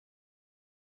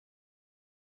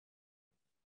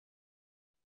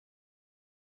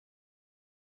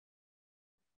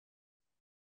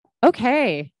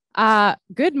Okay,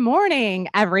 good morning,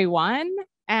 everyone,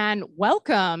 and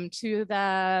welcome to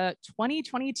the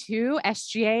 2022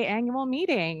 SGA annual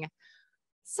meeting.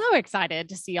 So excited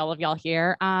to see all of y'all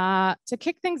here. To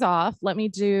kick things off, let me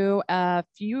do a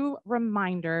few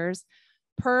reminders.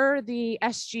 Per the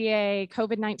SGA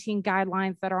COVID-19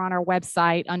 guidelines that are on our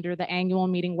website under the annual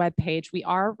meeting webpage, we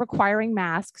are requiring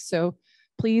masks. So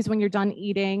please, when you're done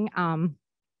eating,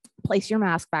 place your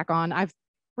mask back on. I've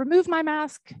removed my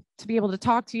mask to be able to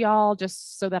talk to y'all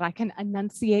just so that I can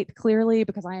enunciate clearly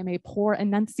because I am a poor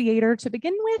enunciator to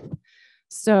begin with.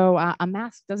 So a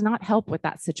mask does not help with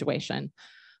that situation.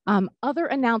 Other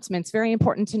announcements, very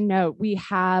important to note, we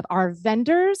have our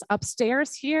vendors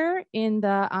upstairs here in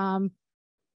the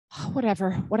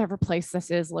whatever place this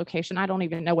is, location. I don't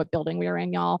even know what building we are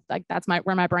in, y'all. Like that's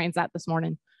where my brain's at this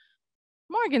morning.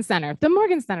 Morgan Center, the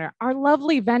Morgan Center. Our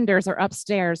lovely vendors are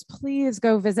upstairs. Please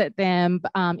go visit them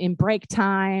in break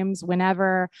times,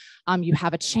 whenever you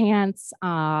have a chance.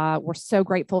 We're so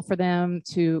grateful for them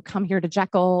to come here to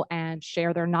Jekyll and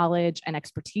share their knowledge and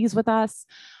expertise with us.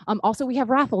 Also, we have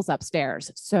raffles upstairs.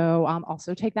 So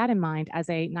also take that in mind as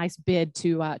a nice bid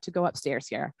to go upstairs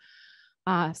here.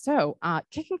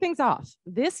 Kicking things off,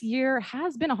 this year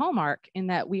has been a hallmark in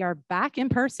that we are back in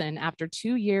person after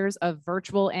 2 years of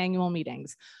virtual annual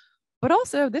meetings. But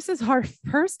also, this is our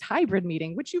first hybrid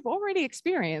meeting, which you've already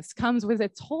experienced, comes with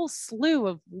its whole slew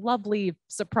of lovely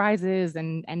surprises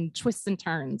and twists and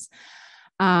turns.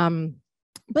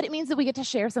 But it means that we get to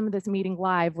share some of this meeting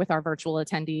live with our virtual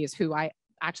attendees, who I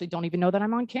actually don't even know that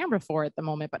I'm on camera for at the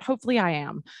moment, but hopefully I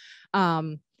am.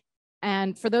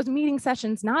 And for those meeting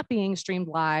sessions not being streamed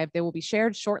live, they will be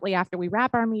shared shortly after we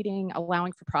wrap our meeting,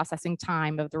 allowing for processing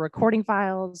time of the recording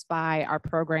files by our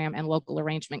program and local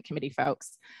arrangement committee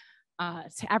folks.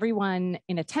 To everyone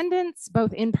in attendance,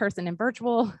 both in person and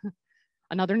virtual,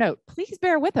 another note, please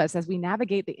bear with us as we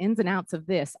navigate the ins and outs of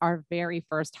this, our very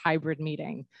first hybrid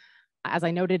meeting. As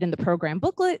I noted in the program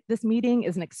booklet, this meeting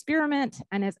is an experiment,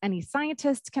 and as any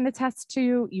scientist can attest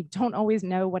to, you don't always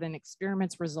know what an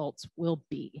experiment's results will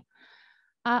be.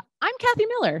 I'm Kathy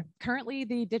Miller, currently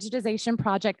the digitization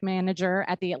project manager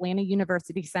at the Atlanta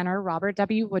University Center Robert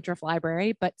W. Woodruff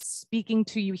Library, but speaking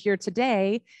to you here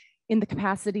today in the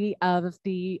capacity of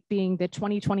being the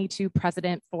 2022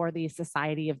 president for the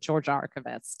Society of Georgia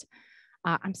Archivists.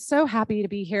 I'm so happy to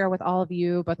be here with all of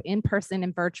you, both in person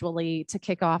and virtually, to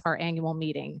kick off our annual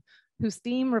meeting, whose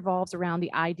theme revolves around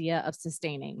the idea of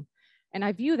sustaining. And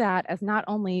I view that as not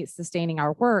only sustaining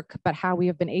our work, but how we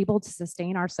have been able to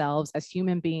sustain ourselves as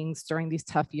human beings during these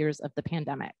tough years of the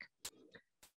pandemic.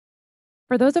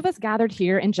 For those of us gathered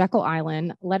here in Jekyll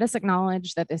Island, let us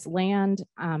acknowledge that this land,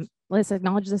 as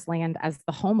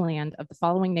the homeland of the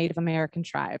following Native American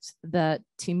tribes, the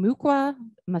Timucua,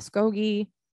 Muskogee,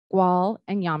 Gual,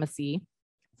 and Yamasee.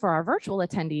 For our virtual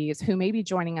attendees who may be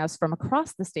joining us from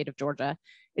across the state of Georgia,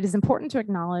 it is important to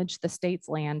acknowledge the state's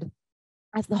land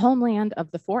as the homeland of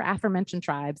the 4 aforementioned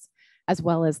tribes, as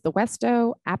well as the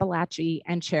Westo, Appalachee,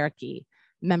 and Cherokee,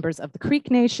 members of the Creek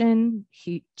Nation,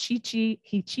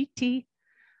 Hichiti,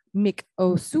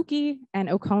 Miccosukee, and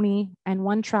Oconee, and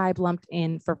one tribe lumped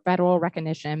in for federal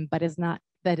recognition, but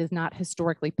that is not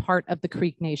historically part of the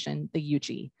Creek Nation, the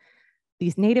Yuchi.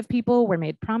 These Native people were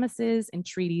made promises and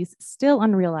treaties still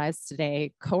unrealized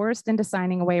today, coerced into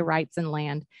signing away rights and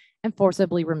land, and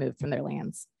forcibly removed from their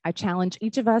lands. I challenge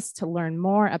each of us to learn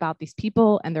more about these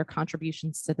people and their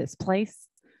contributions to this place,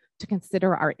 to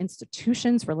consider our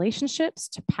institutions' relationships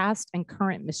to past and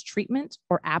current mistreatment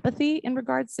or apathy in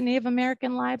regards to Native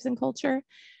American lives and culture,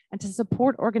 and to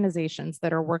support organizations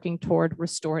that are working toward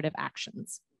restorative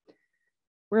actions.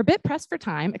 We're a bit pressed for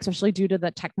time, especially due to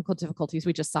the technical difficulties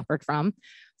we just suffered from.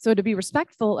 So to be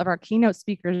respectful of our keynote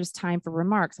speaker's time for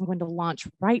remarks, I'm going to launch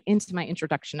right into my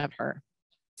introduction of her.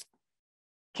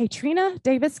 Kaetrena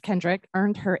Davis Kendrick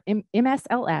earned her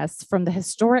MSLS from the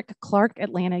historic Clark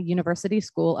Atlanta University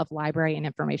School of Library and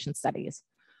Information Studies.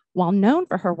 While known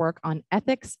for her work on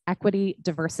ethics, equity,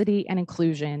 diversity, and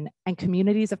inclusion, and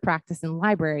communities of practice in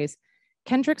libraries,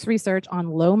 Kendrick's research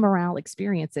on low morale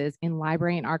experiences in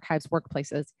library and archives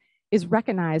workplaces is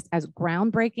recognized as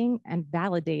groundbreaking and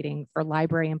validating for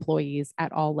library employees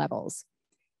at all levels.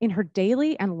 In her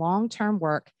daily and long-term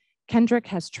work, Kendrick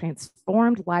has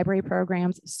transformed library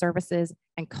programs, services,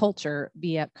 and culture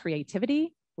via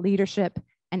creativity, leadership,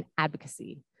 and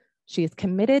advocacy. She is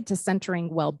committed to centering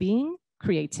well-being,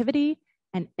 creativity,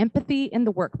 and empathy in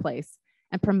the workplace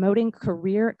and promoting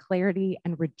career clarity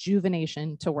and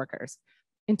rejuvenation to workers.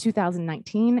 In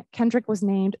 2019, Kendrick was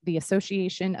named the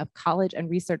Association of College and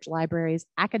Research Libraries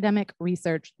Academic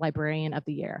Research Librarian of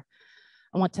the Year.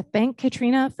 I want to thank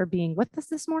Kaetrena for being with us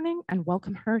this morning and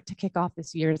welcome her to kick off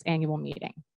this year's annual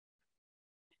meeting.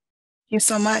 Thank you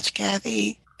so much,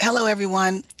 Kathy. Hello,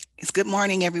 everyone. It's good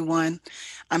morning, everyone.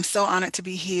 I'm so honored to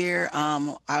be here.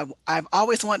 I've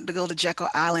always wanted to go to Jekyll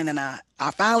Island, and I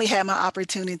finally had my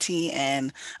opportunity,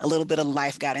 and a little bit of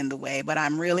life got in the way. But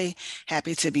I'm really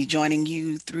happy to be joining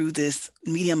you through this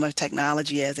medium of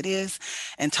technology as it is,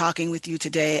 and talking with you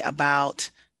today about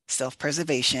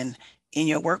self-preservation in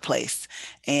your workplace.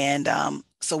 And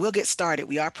so we'll get started.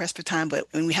 We are pressed for time, but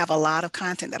we have a lot of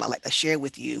content that I'd like to share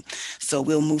with you. So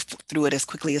we'll move through it as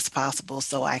quickly as possible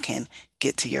so I can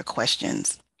get to your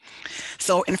questions.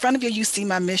 So in front of you, you see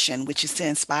my mission, which is to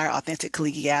inspire authentic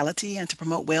collegiality and to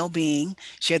promote well-being,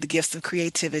 share the gifts of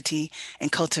creativity,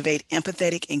 and cultivate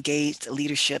empathetic, engaged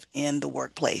leadership in the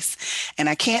workplace. And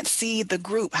I can't see the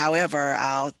group. However,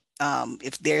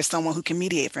 if there's someone who can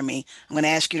mediate for me, I'm going to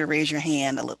ask you to raise your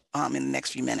hand in the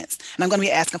next few minutes. And I'm going to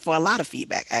be asking for a lot of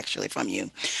feedback, actually, from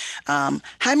you. How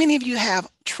many of you have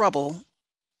trouble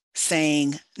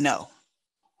saying no?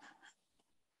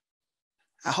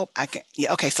 I hope I can.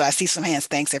 Yeah, okay, so I see some hands.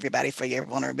 Thanks, everybody, for your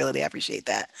vulnerability. I appreciate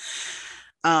that.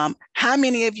 How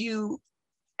many of you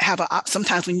have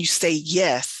sometimes when you say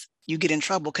yes, you get in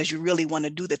trouble because you really want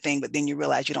to do the thing, but then you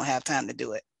realize you don't have time to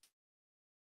do it?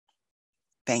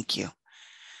 Thank you.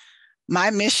 My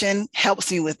mission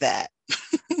helps me with that.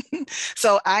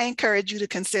 So I encourage you to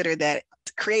consider that,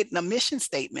 creating a mission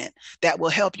statement that will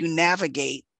help you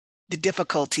navigate the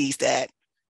difficulties that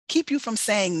keep you from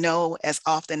saying no as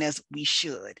often as we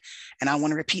should. And I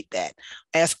want to repeat that,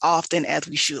 as often as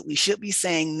we should. We should be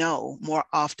saying no more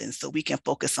often so we can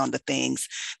focus on the things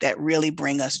that really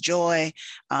bring us joy.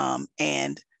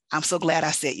 And I'm so glad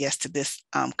I said yes to this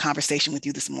conversation with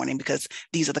you this morning, because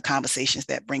these are the conversations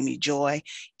that bring me joy,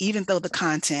 even though the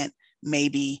content may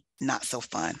be not so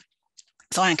fun.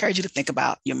 So I encourage you to think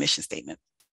about your mission statement.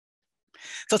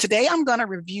 So today I'm going to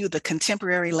review the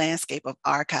contemporary landscape of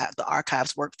the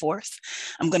archives workforce.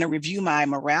 I'm going to review my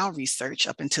morale research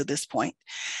up until this point,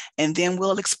 and then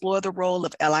we'll explore the role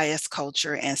of LIS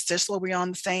culture. And just so we're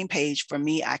on the same page, for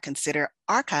me, I consider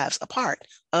archives a part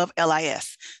of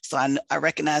LIS. So I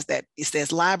recognize that it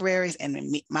says libraries, and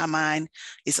in my mind,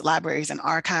 it's libraries and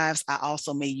archives. I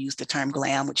also may use the term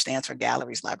GLAM, which stands for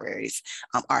galleries, libraries,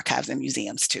 archives, and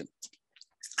museums too.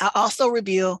 I'll also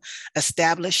reveal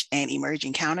established and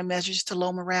emerging countermeasures to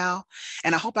low morale,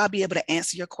 and I hope I'll be able to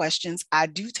answer your questions. I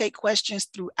do take questions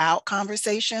throughout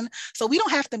conversation, so we don't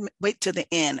have to wait to the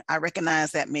end. I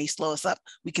recognize that may slow us up.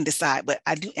 We can decide, but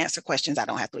I do answer questions. I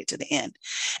don't have to wait to the end.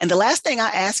 And the last thing I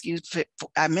ask you,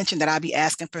 I mentioned that I'll be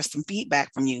asking for some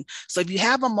feedback from you. So if you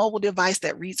have a mobile device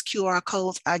that reads QR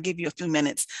codes, I'll give you a few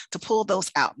minutes to pull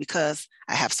those out, because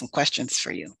I have some questions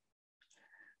for you.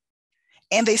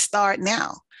 And they start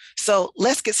now. So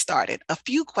let's get started. A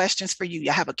few questions for you.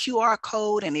 You have a QR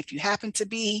code, and if you happen to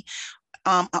be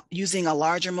using a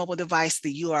larger mobile device,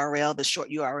 the URL, the short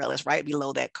URL is right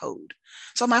below that code.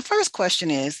 So my first question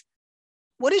is,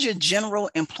 what is your general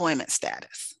employment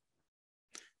status?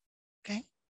 Okay.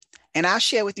 And I'll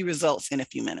share with you results in a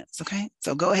few minutes. Okay.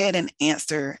 So go ahead and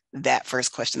answer that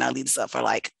first question. I'll leave this up for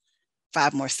like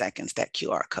 5 more seconds, that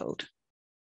QR code.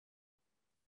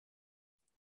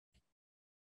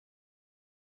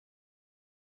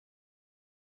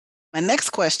 My next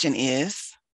question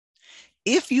is,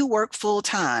 if you work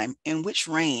full-time, in which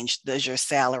range does your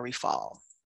salary fall?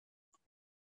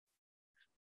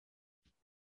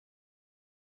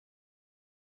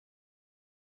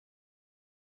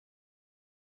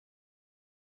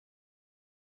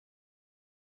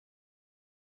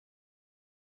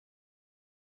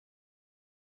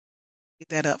 Get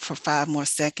that up for 5 more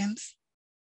seconds.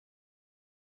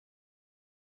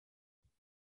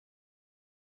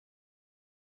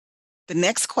 The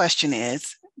next question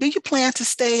is, do you plan to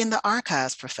stay in the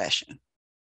archives profession?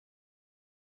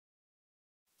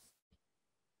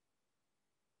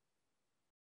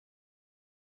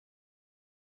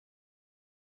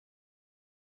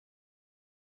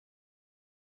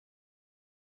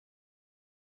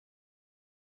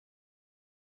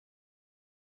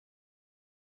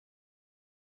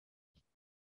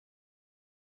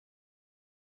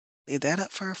 Leave that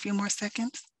up for a few more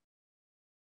seconds.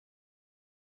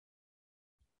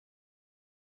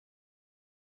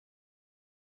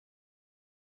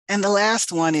 And the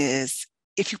last one is,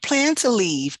 if you plan to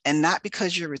leave and not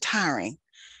because you're retiring,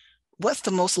 what's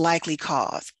the most likely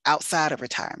cause outside of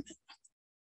retirement?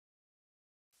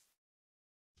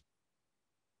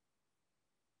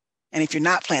 And if you're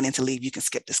not planning to leave, you can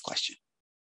skip this question.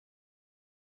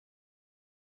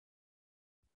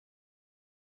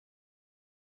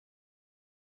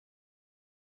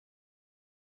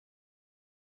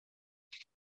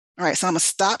 All right, so I'm gonna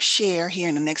stop share here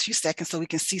in the next few seconds so we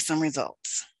can see some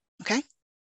results, okay?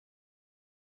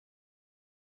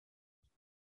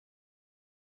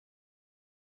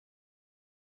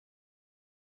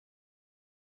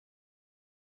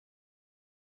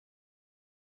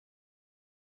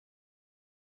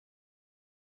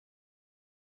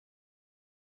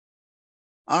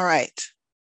 All right.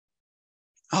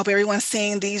 I hope everyone's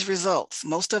seeing these results.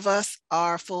 Most of us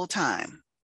are full-time.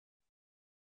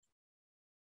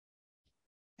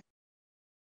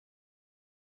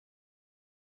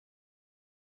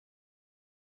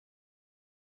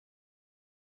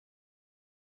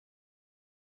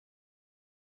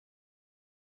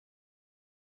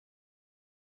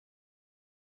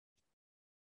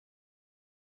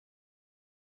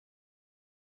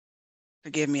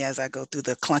 Forgive me as I go through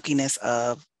the clunkiness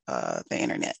of the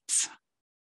internet.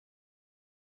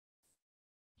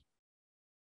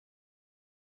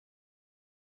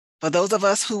 For those of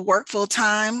us who work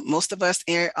full-time, most of us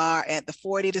are at the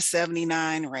 40 to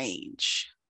 79 range.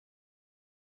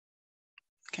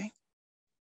 Okay.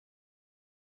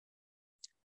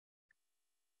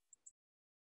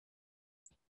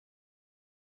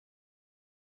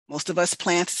 Most of us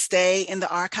plan to stay in the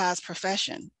archives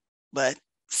profession, but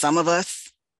some of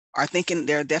us are thinking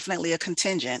there's definitely a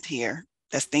contingent here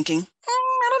that's thinking,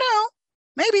 I don't know,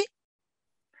 maybe.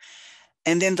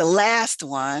 And then the last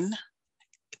one,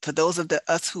 for those of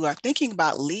us who are thinking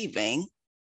about leaving,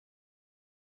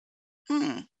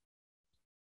 okay,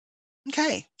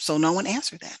 so no one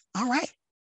answered that. All right,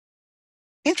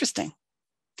 interesting.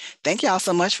 Thank y'all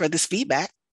so much for this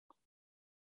feedback.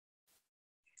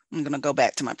 I'm gonna go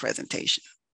back to my presentation.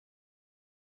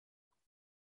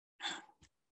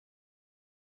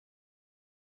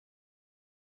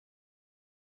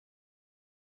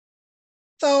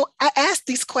 So I asked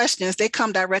these questions. They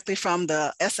come directly from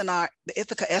the SNR, the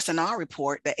Ithaca SNR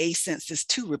report, the A-Census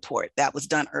 2 report that was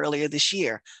done earlier this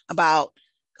year. About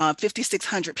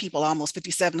 5,600 people, almost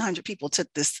 5,700 people took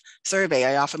this survey.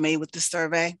 Are y'all familiar with this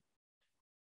survey?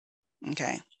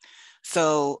 Okay.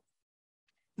 So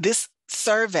this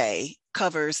survey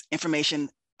covers information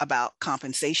about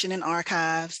compensation in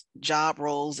archives, job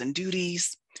roles and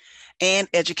duties, and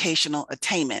educational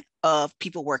attainment of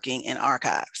people working in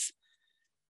archives.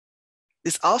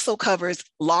 This also covers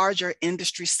larger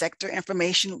industry sector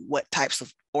information, what types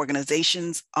of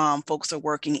organizations folks are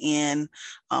working in,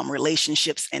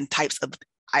 relationships and types of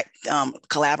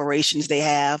collaborations they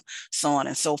have, so on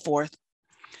and so forth.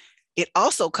 It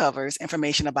also covers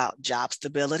information about job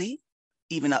stability,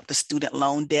 even up to student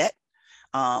loan debt,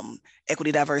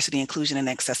 equity, diversity, inclusion, and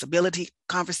accessibility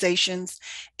conversations,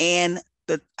 and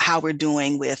how we're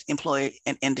doing with employee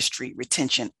and industry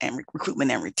retention and recruitment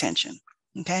and retention.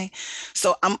 Okay,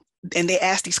 so and they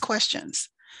ask these questions.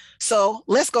 So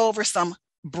let's go over some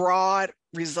broad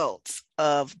results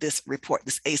of this report,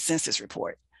 this A-Census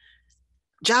report.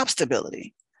 Job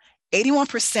stability.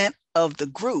 81% of the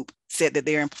group said that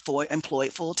they're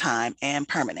employed full-time and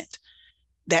permanent.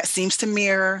 That seems to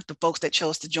mirror the folks that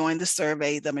chose to join the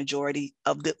survey. The majority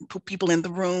of the people in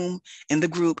the room, in the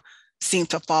group, seem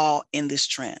to fall in this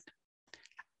trend.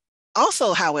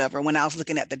 Also, however, when I was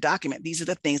looking at the document, these are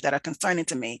the things that are concerning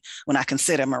to me when I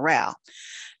consider morale.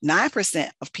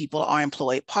 9% of people are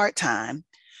employed part-time,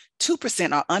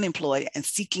 2% are unemployed and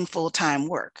seeking full-time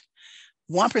work.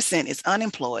 1% is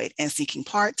unemployed and seeking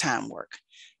part-time work.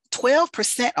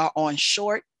 12% are on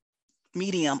short,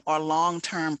 medium, or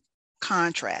long-term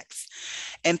contracts.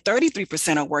 And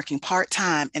 33% are working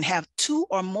part-time and have 2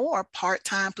 or more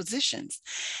part-time positions.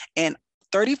 And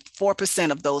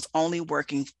 34% of those only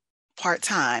working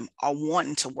part-time are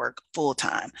wanting to work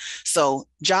full-time. So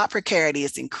job precarity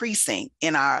is increasing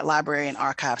in our library and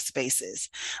archive spaces.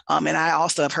 And I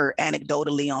also have heard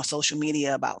anecdotally on social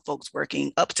media about folks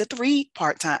working up to 3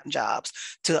 part-time jobs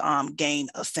to gain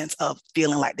a sense of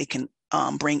feeling like they can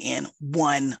bring in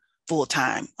 1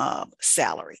 full-time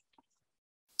salary.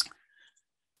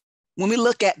 When we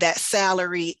look at that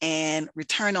salary and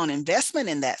return on investment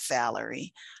in that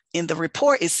salary, in the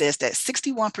report, it says that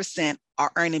 61% are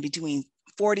earning between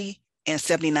 $40,000 and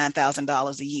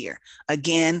 $79,000 a year.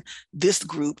 Again, this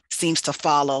group seems to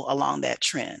follow along that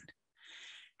trend.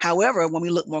 However, when we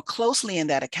look more closely in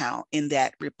that account, in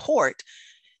that report,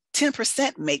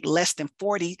 10% make less than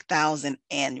 $40,000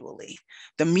 annually.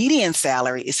 The median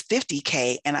salary is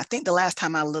 $50K, and I think the last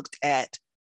time I looked at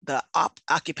the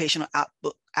Occupational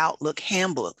Outlook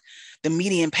Handbook, the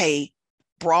median pay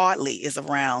broadly is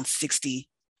around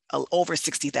over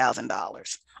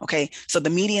 $60,000. Okay, so the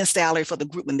median salary for the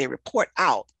group when they report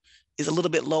out is a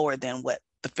little bit lower than what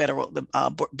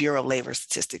the Bureau of Labor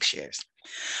Statistics shares.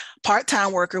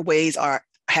 Part-time worker wages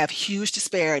have huge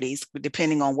disparities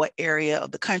depending on what area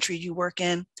of the country you work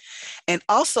in. And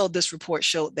also this report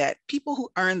showed that people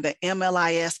who earn the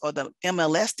MLIS or the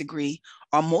MLS degree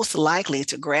are most likely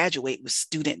to graduate with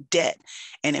student debt.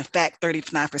 And in fact,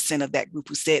 39% of that group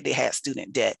who said they had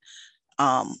student debt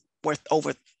worth over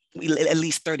at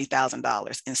least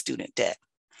 $30,000 in student debt.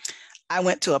 I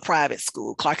went to a private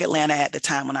school. Clark Atlanta at the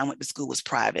time when I went to school was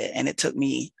private, and it took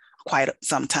me quite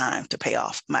some time to pay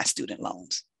off my student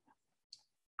loans.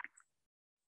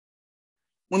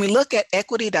 When we look at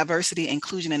equity, diversity,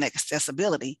 inclusion, and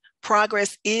accessibility,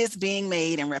 progress is being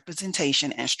made in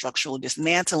representation and structural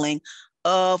dismantling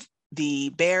of the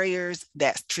barriers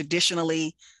that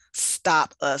traditionally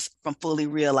stop us from fully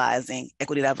realizing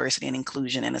equity, diversity, and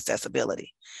inclusion and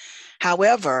accessibility.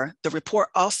 However, the report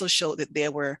also showed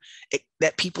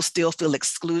that people still feel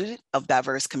excluded of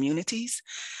diverse communities.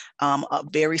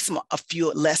 A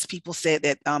few less people said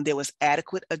that there was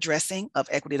adequate addressing of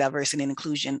equity, diversity, and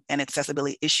inclusion and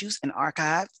accessibility issues in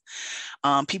archives.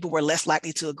 People were less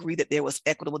likely to agree that there was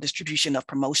equitable distribution of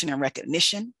promotion and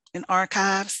recognition in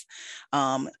archives.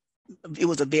 It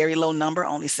was a very low number,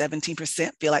 only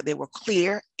 17% feel like there were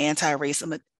clear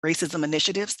anti-racism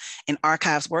initiatives in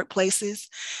archives workplaces.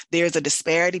 There's a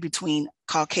disparity between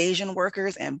Caucasian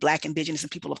workers and Black, Indigenous,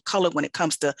 and people of color when it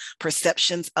comes to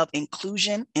perceptions of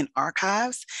inclusion in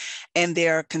archives. And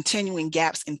there are continuing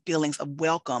gaps in feelings of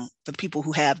welcome for people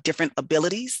who have different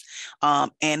abilities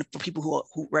and for people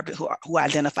who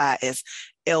identify as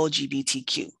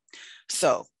LGBTQ.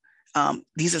 So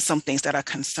these are some things that are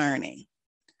concerning.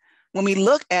 When we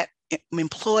look at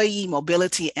employee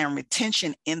mobility and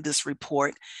retention in this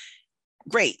report,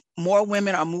 great, more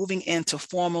women are moving into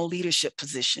formal leadership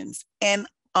positions, and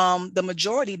the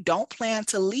majority don't plan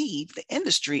to leave the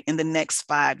industry in the next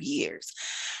 5 years.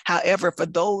 However, for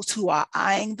those who are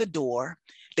eyeing the door,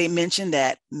 they mentioned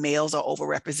that males are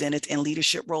overrepresented in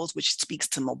leadership roles, which speaks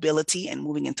to mobility and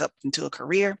moving into a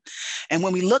career. And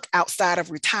when we look outside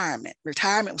of retirement was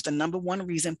the #1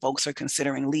 reason folks are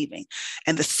considering leaving.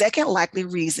 And the second likely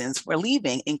reasons for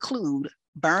leaving include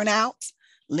burnouts,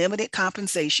 limited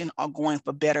compensation, or going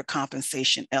for better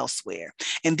compensation elsewhere.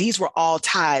 And these were all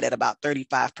tied at about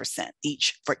 35%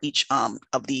 for each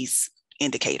of these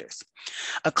indicators.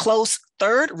 A close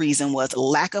third reason was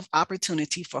lack of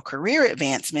opportunity for career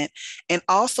advancement. And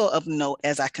also of note,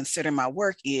 as I consider my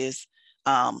work, is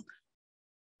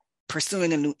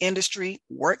pursuing a new industry,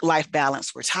 work-life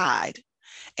balance were tied,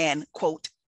 and quote,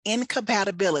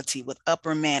 incompatibility with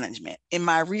upper management. In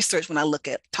my research, when I look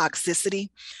at toxicity,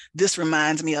 this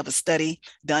reminds me of a study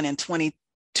done in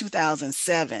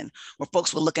 2007, where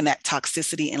folks were looking at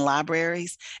toxicity in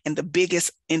libraries, and the biggest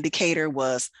indicator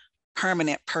was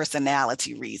permanent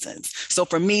personality reasons. So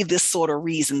for me, this sort of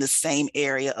reason, the same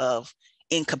area of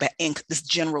this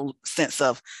general sense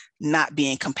of not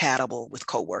being compatible with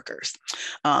coworkers.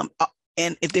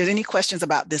 And if there's any questions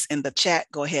about this in the chat,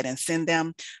 go ahead and send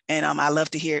them. And I love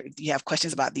to hear if you have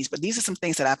questions about these, but these are some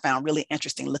things that I found really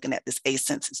interesting looking at this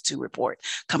Census 2 report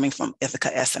coming from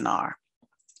Ithaca S&R.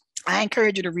 I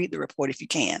encourage you to read the report if you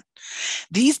can.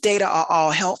 These data are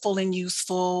all helpful and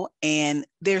useful, and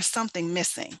there's something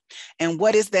missing. And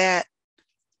what is that?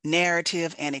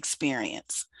 Narrative and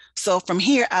experience. So from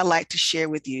here, I'd like to share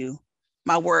with you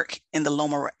my work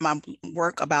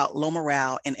about low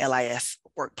morale in LIS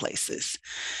workplaces.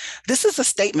 This is a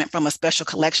statement from a special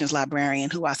collections librarian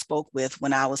who I spoke with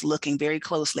when I was looking very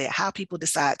closely at how people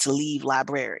decide to leave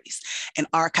libraries and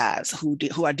archives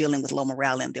who are dealing with low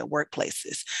morale in their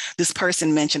workplaces. This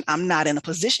person mentioned, I'm not in a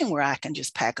position where I can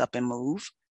just pack up and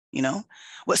move. You know,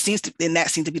 that seems to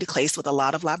be the case with a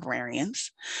lot of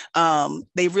librarians.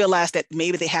 They realize that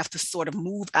maybe they have to sort of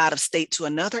move out of state to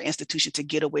another institution to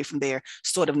get away from their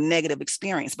sort of negative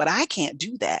experience. But I can't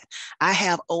do that. I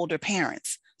have older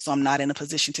parents, so I'm not in a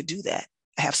position to do that.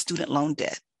 I have student loan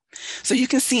debt. So you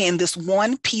can see in this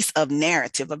one piece of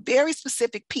narrative, a very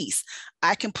specific piece,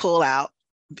 I can pull out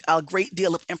a great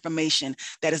deal of information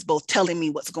that is both telling me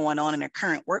what's going on in their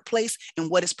current workplace and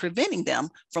what is preventing them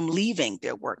from leaving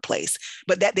their workplace,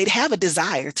 but that they'd have a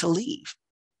desire to leave,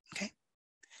 okay?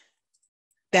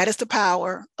 That is the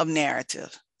power of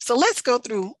narrative. So let's go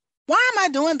through, why am I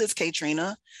doing this,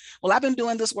 Kaetrena? Well, I've been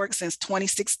doing this work since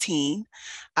 2016.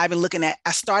 I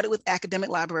started with academic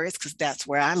libraries because that's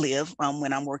where I live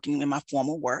when I'm working in my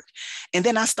formal work. And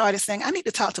then I started saying, I need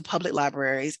to talk to public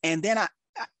libraries. And then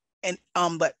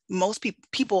but most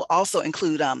people also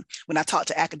include, when I talk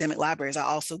to academic libraries, I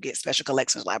also get special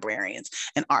collections librarians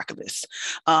and archivists.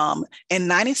 And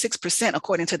 96%,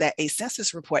 according to that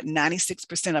Census report,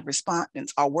 96% of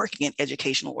respondents are working in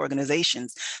educational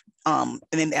organizations and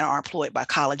then are employed by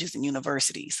colleges and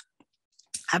universities.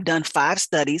 I've done 5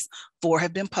 studies, 4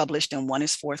 have been published and 1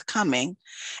 is forthcoming,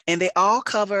 and they all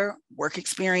cover work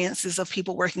experiences of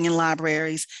people working in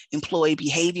libraries, employee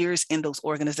behaviors in those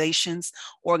organizations,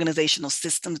 organizational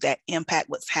systems that impact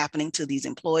what's happening to these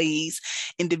employees,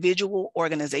 individual,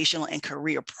 organizational, and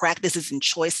career practices and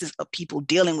choices of people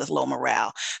dealing with low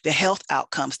morale, the health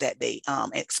outcomes that they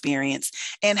experience,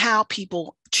 and how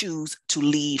people choose to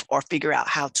leave or figure out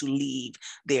how to leave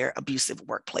their abusive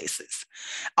workplaces.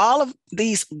 All of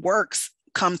these works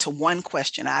come to one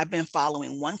question. I've been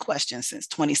following one question since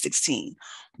 2016.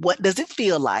 What does it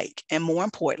feel like? And more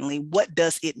importantly, what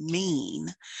does it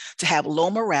mean to have low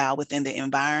morale within the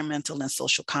environmental and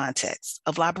social context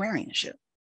of librarianship?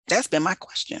 That's been my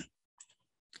question.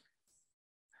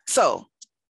 So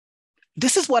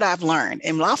this is what I've learned.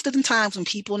 And oftentimes when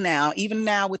people now, even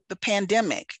now with the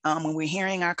pandemic, when we're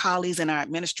hearing our colleagues and our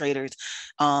administrators,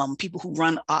 people who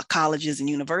run colleges and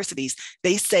universities,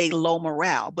 they say low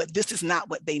morale, but this is not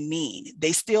what they mean.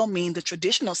 They still mean the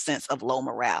traditional sense of low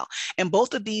morale. And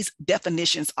both of these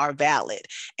definitions are valid.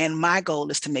 And my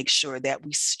goal is to make sure that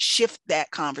we shift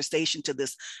that conversation to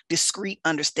this discrete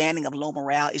understanding of low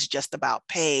morale is just about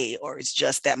pay, or it's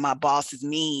just that my boss is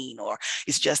mean, or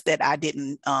it's just that I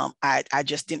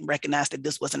just didn't recognize that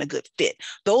this wasn't a good fit.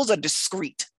 Those are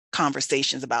discrete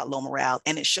conversations about low morale,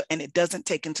 and it doesn't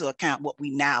take into account what we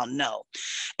now know.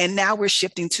 And now we're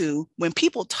shifting to, when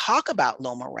people talk about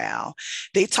low morale,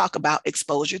 they talk about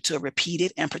exposure to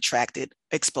repeated and protracted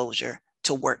exposure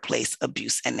to workplace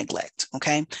abuse and neglect,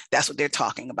 okay? That's what they're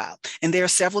talking about. And there are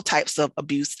several types of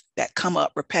abuse that come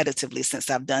up repetitively since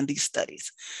I've done these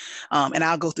studies. And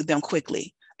I'll go through them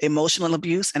quickly. Emotional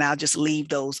abuse, and I'll just leave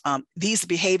those. These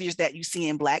behaviors that you see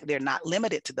in Black, they're not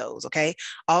limited to those, okay?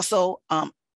 Also,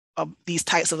 these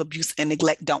types of abuse and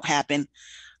neglect don't happen.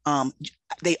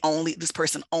 This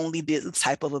person only did this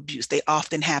type of abuse. They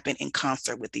often happen in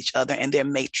concert with each other, and they're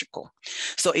matrical.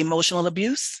 So emotional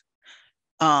abuse,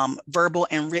 verbal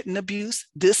and written abuse,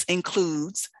 this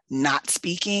includes not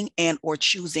speaking and or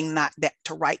choosing not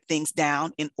to write things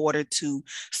down in order to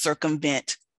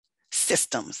circumvent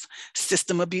systems,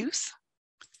 system abuse,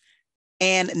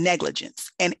 and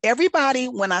negligence. And everybody,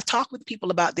 when I talk with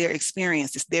people about their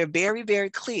experiences, they're very, very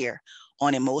clear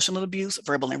on emotional abuse,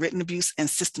 verbal and written abuse, and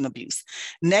system abuse.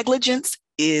 Negligence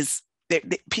is,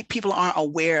 people aren't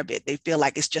aware of it. They feel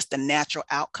like it's just a natural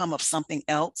outcome of something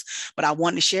else. But I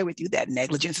wanted to share with you that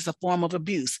negligence is a form of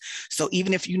abuse. So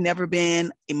even if you've never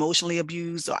been emotionally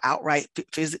abused or outright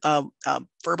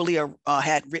verbally or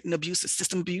had written abuse or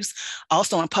system abuse,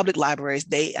 also in public libraries,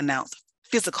 they announce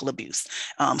physical abuse.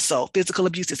 So physical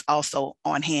abuse is also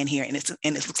on hand here, and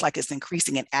it looks like it's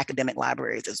increasing in academic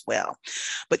libraries as well.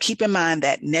 But keep in mind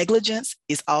that negligence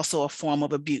is also a form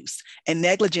of abuse. And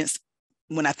negligence,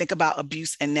 when I think about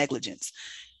abuse and negligence,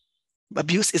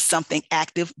 abuse is something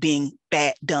active being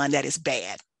done that is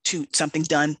bad, to something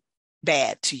done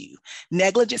bad to you.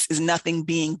 Negligence is nothing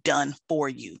being done for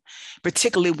you,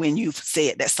 particularly when you've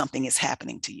said that something is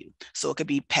happening to you. So it could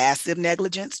be passive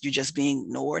negligence, you're just being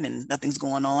ignored and nothing's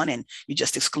going on and you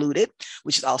just excluded,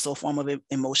 which is also a form of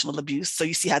emotional abuse. So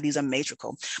you see how these are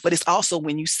matrical, but it's also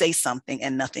when you say something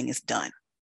and nothing is done.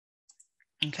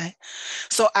 Okay,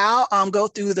 so I'll go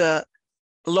through the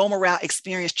low morale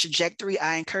experience trajectory.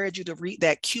 I encourage you to read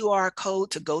that QR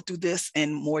code to go through this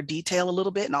in more detail a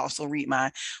little bit, and also read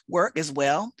my work as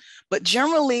well. But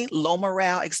generally, low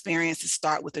morale experiences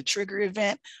start with a trigger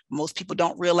event. Most people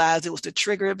don't realize it was the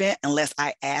trigger event unless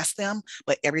I ask them,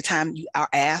 but every time you are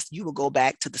asked, you will go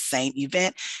back to the same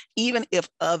event, even if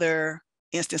other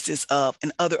instances of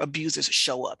and other abusers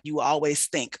show up. You always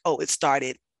think, oh, it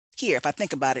started here. If I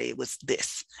think about it, it was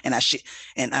this, and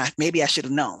maybe I should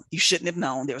have known. You shouldn't have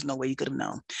known. There was no way you could have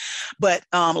known. But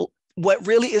what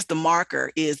really is the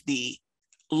marker is the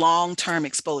long-term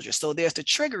exposure. So there's the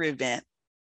trigger event,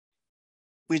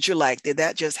 which you're like, did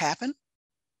that just happen?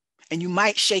 And you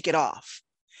might shake it off.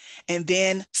 And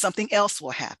then something else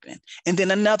will happen. And then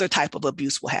another type of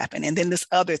abuse will happen. And then this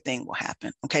other thing will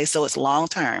happen. Okay, so it's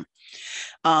long-term.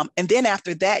 And then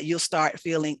after that, you'll start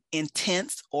feeling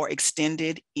intense or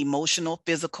extended emotional,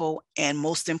 physical, and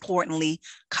most importantly,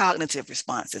 cognitive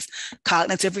responses.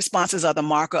 Cognitive responses are the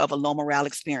marker of a low morale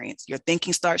experience. Your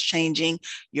thinking starts changing,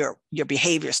 your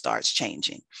behavior starts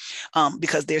changing,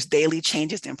 because there's daily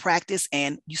changes in practice,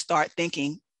 and you start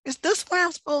thinking, is this where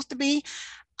I'm supposed to be?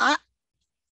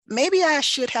 Maybe I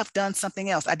should have done something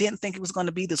else. I didn't think it was going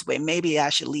to be this way. Maybe I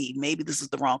should leave. Maybe this is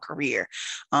the wrong career.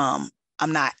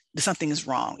 Something is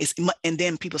wrong. And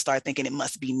then people start thinking it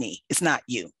must be me. It's not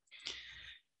you.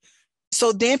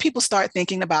 So then people start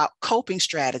thinking about coping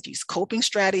strategies. Coping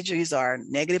strategies are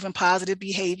negative and positive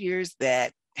behaviors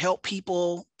that help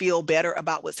people feel better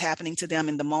about what's happening to them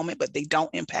in the moment, but they don't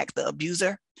impact the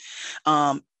abuser.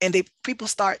 And people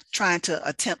start trying to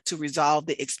attempt to resolve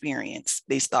the experience.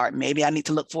 They start, maybe I need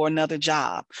to look for another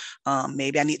job.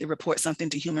 Maybe I need to report something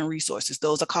to human resources.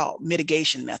 Those are called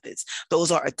mitigation methods.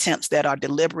 Those are attempts that are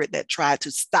deliberate, that try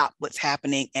to stop what's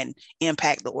happening and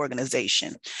impact the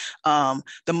organization.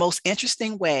 The most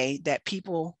interesting way that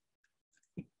people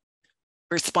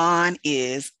respond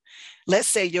is, let's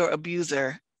say your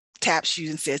abuser taps you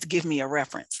and says, give me a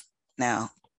reference. Now,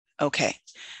 okay,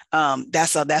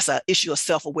 that's a issue of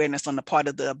self-awareness on the part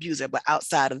of the abuser. But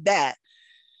outside of that,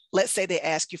 let's say they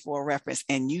ask you for a reference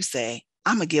and you say,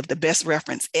 I'm gonna give the best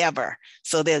reference ever,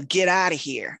 so they'll get out of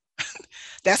here.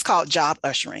 That's called job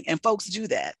ushering, and folks do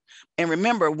that. And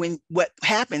remember, what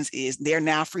happens is they're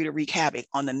now free to wreak havoc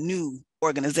on the new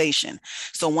organization.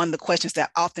 So one of the questions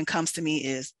that often comes to me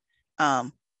is,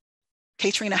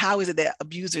 Kaetrena, how is it that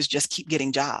abusers just keep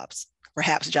getting jobs?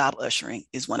 Perhaps job ushering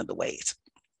is one of the ways.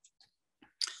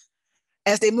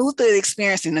 As they move through the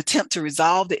experience and attempt to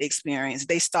resolve the experience,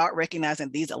 they start recognizing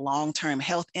these are long-term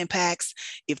health impacts.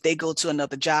 If they go to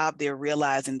another job, they're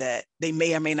realizing that they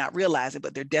may or may not realize it,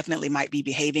 but they definitely might be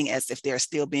behaving as if they're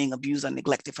still being abused or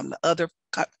neglected from the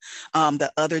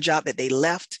other job that they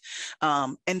left.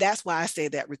 And that's why I say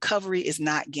that recovery is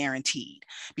not guaranteed,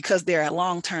 because there are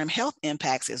long-term health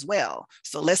impacts as well.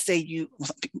 So let's say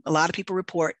a lot of people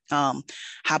report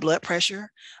high blood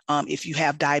pressure. If you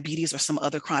have diabetes or some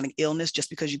other chronic illness, just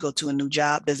because you go to a new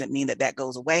job doesn't mean that that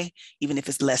goes away, even if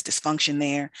it's less dysfunction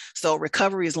there. So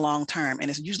recovery is long-term, and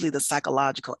it's usually the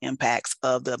psychological impacts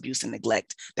of the abuse and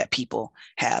neglect that people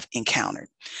have encountered.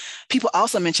 People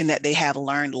also mention that they have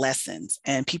learned lessons,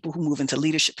 and people who move into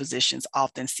leadership positions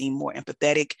often seem more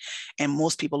empathetic, and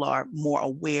most people are more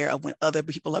aware of when other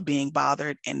people are being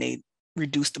bothered, and they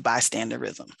reduce the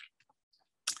bystanderism.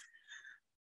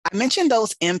 I mentioned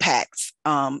those impacts.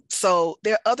 So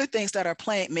there are other things that are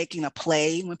making a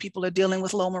play when people are dealing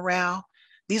with low morale.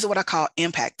 These are what I call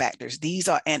impact factors. These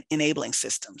are enabling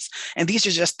systems, and these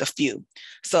are just a few.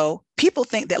 So people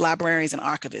think that librarians and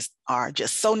archivists are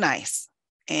just so nice.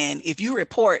 And if you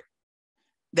report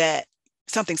that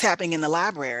something's happening in the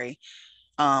library,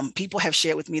 people have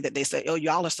shared with me that they say, oh,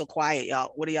 y'all are so quiet,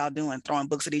 y'all. What are y'all doing? Throwing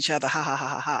books at each other, ha, ha, ha,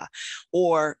 ha, ha.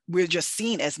 Or we're just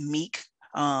seen as meek.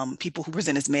 People who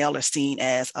present as male are seen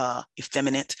as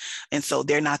effeminate, and so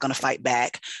they're not going to fight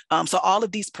back. So all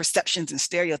of these perceptions and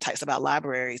stereotypes about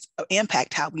libraries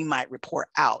impact how we might report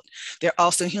out. There are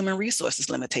also human resources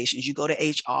limitations. You go to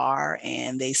HR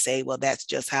and they say, well, that's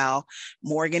just how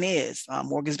Morgan is.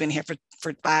 Morgan's been here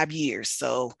for 5 years.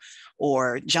 So,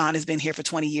 or John has been here for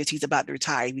 20 years. He's about to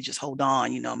retire. We just hold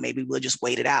on, maybe we'll just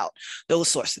wait it out. Those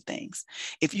sorts of things.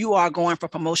 If you are going for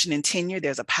promotion and tenure,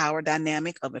 there's a power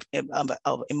dynamic of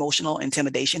emotional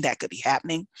intimidation that could be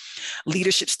happening.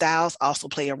 Leadership styles also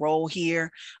play a role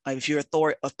here. If you're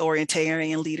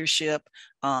authoritarian leadership,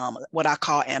 what I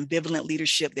call ambivalent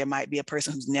leadership, there might be a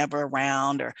person who's never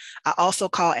around, or I also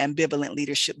call ambivalent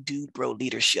leadership dude bro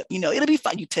leadership. It'll be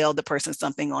fine. You tell the person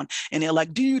something and they're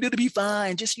like, dude, it'll be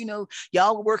fine. Just,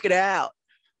 y'all work it out.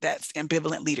 That's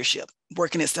ambivalent leadership,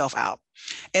 working itself out.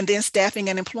 And then staffing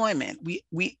and employment.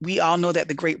 We all know that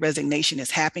the Great Resignation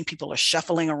is happening. People are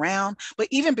shuffling around. But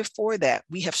even before that,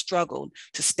 we have struggled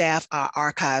to staff our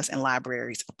archives and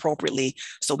libraries appropriately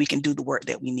so we can do the work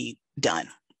that we need done.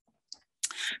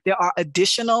 There are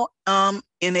additional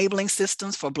enabling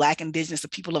systems for Black, Indigenous,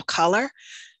 and people of color.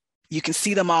 You can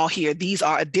see them all here. These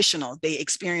are additional. They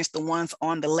experience the ones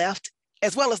on the left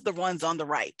as well as the ones on the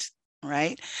right.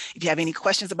 Right? If you have any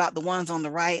questions about the ones on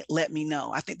the right, let me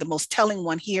know. I think the most telling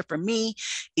one here for me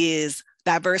is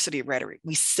diversity rhetoric.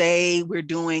 We say we're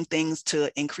doing things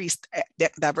to increase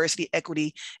diversity,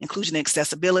 equity, inclusion, and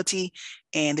accessibility,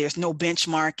 and there's no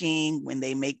benchmarking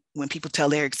when people tell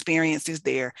their experiences,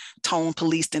 they're tone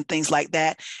policed and things like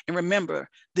that. And remember,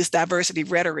 this diversity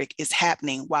rhetoric is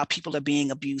happening while people are being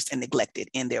abused and neglected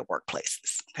in their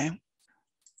workplaces, okay?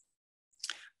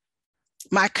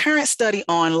 My current study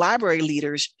on library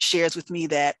leaders shares with me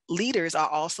that leaders are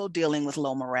also dealing with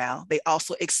low morale. They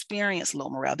also experience low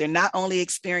morale. They're not only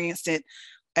experiencing it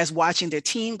as watching their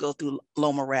team go through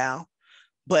low morale,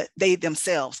 but they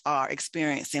themselves are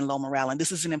experiencing low morale. And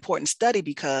this is an important study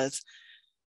because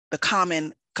the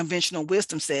common conventional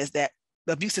wisdom says that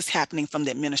the abuse is happening from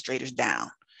the administrators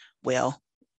down. Well,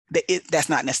 that's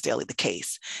not necessarily the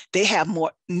case. They have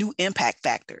more new impact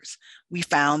factors. We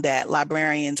found that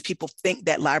people think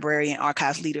that librarian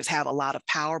archives leaders have a lot of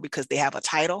power because they have a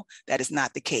title. That is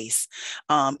not the case.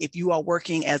 If you are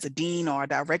working as a dean or a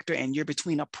director and you're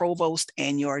between a provost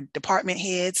and your department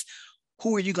heads,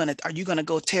 Who are you going to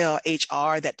go tell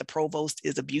HR that the provost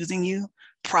is abusing you?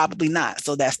 Probably not.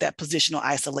 So that's that positional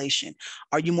isolation.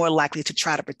 Are you more likely to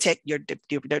try to protect your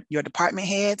department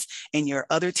heads and your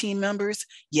other team members?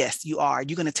 Yes, you are.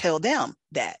 You're going to tell them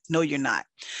that. No, you're not.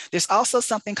 There's also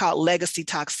something called legacy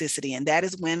toxicity, and that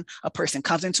is when a person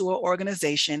comes into an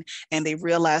organization and they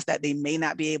realize that they may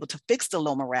not be able to fix the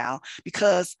low morale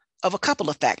because of a couple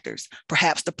of factors.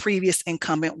 Perhaps the previous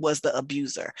incumbent was the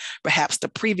abuser. Perhaps the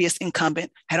previous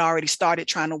incumbent had already started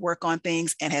trying to work on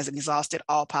things and has exhausted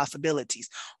all possibilities.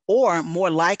 Or more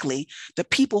likely, the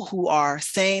people who are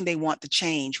saying they want to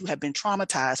change, who have been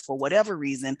traumatized for whatever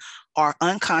reason, are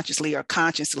unconsciously or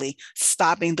consciously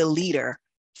stopping the leader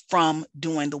from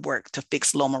doing the work to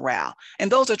fix low morale.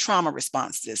 And those are trauma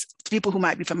responses. People who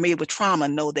might be familiar with trauma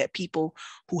know that people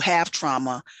who have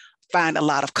trauma find a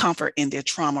lot of comfort in their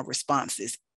trauma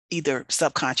responses, either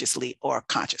subconsciously or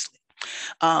consciously.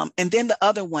 And then the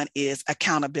other one is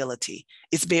accountability.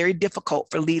 It's very difficult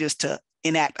for leaders to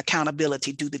enact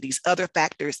accountability due to these other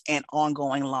factors and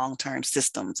ongoing long-term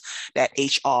systems that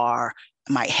HR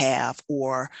might have,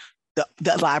 or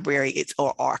the library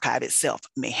or archive itself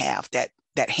may have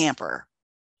that hamper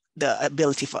the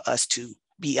ability for us to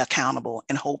be accountable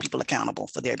and hold people accountable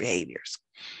for their behaviors.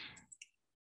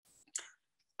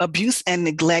 Abuse and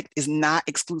neglect is not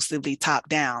exclusively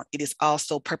top-down. It is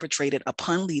also perpetrated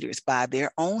upon leaders by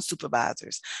their own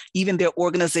supervisors, even their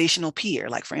organizational peer,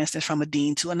 like for instance, from a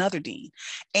dean to another dean,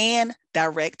 and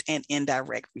direct and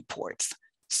indirect reports.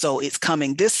 So it's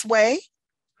coming this way,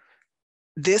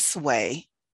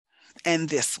 and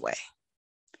this way,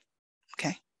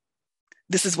 okay?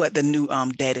 This is what the new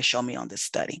data show me on this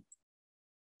study.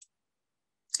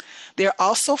 There are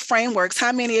also frameworks.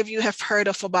 How many of you have heard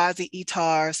of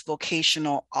Fabazi-Ittar's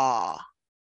vocational awe?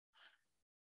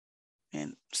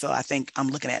 And so I think I'm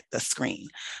looking at the screen.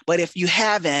 But if you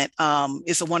haven't,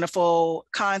 it's a wonderful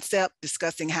concept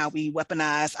discussing how we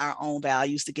weaponize our own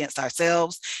values against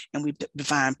ourselves. And we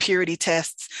define purity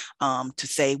tests to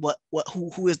say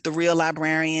who is the real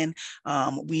librarian.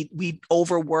 We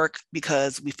overwork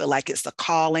because we feel like it's a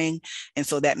calling. And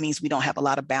so that means we don't have a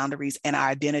lot of boundaries. And our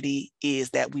identity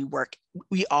is that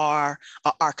we are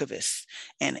an archivist.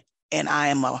 And I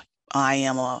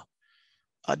am a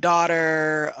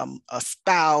daughter, a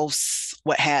spouse,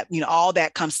 all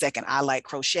that comes second. I like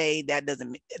crochet.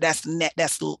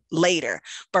 That's later.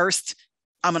 First,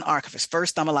 I'm an archivist.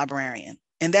 First, I'm a librarian.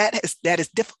 And that is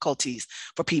difficulties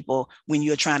for people when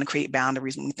you're trying to create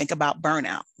boundaries, when we think about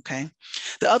burnout, okay?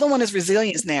 The other one is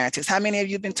resilience narratives. How many of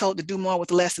you have been told to do more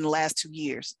with less in the last 2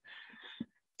 years?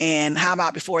 And how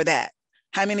about before that?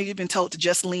 How many of you have been told to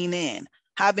just lean in?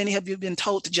 How many of you have been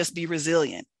told to just be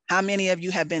resilient? How many of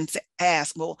you have been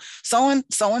asked, well,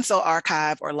 so-and-so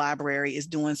archive or library is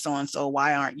doing so-and-so,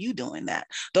 why aren't you doing that?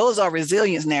 Those are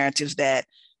resilience narratives that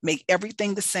make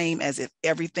everything the same, as if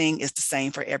everything is the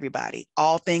same for everybody.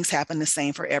 All things happen the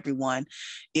same for everyone.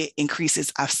 It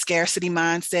increases our scarcity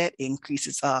mindset, it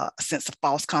increases a sense of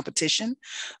false competition,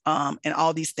 and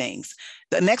all these things.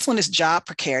 The next one is job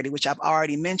precarity, which I've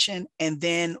already mentioned. And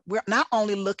then we're not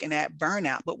only looking at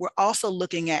burnout, but we're also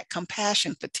looking at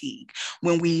compassion fatigue,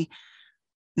 when we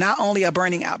not only are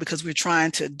burning out because we're trying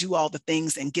to do all the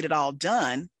things and get it all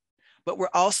done, but we're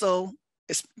also,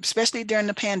 especially during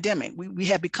the pandemic, we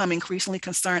have become increasingly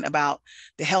concerned about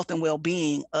the health and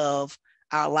well-being of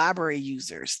our library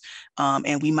users.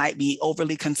 And we might be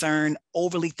overly concerned,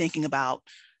 overly thinking about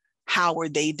how are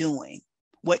they doing?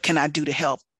 What can I do to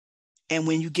help? And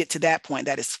when you get to that point,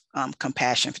 that is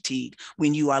compassion fatigue,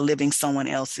 when you are living someone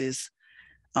else's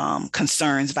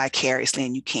concerns vicariously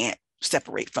and you can't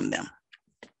separate from them.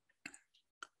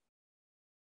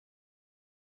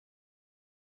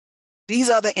 These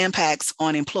are the impacts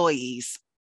on employees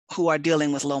who are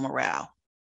dealing with low morale.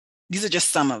 These are just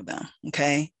some of them,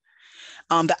 okay?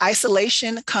 The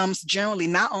isolation comes generally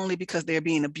not only because they're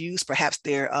being abused, perhaps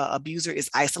their abuser is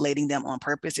isolating them on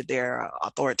purpose if they're an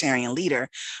authoritarian leader,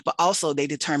 but also they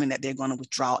determine that they're going to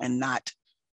withdraw and not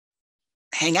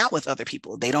hang out with other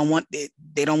people. They don't want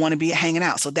to be hanging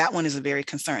out. So that one is very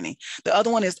concerning. The other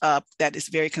one is that is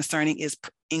very concerning is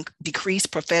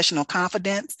decreased professional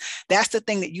confidence. That's the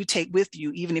thing that you take with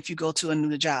you, even if you go to a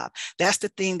new job. That's the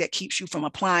thing that keeps you from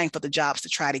applying for the jobs to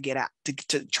try to get out,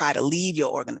 to try to leave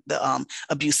the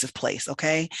abusive place.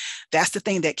 Okay, that's the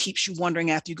thing that keeps you wondering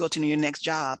after you go to your next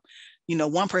job. You know,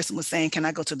 one person was saying, can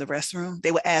I go to the restroom?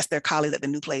 They would ask their colleague at the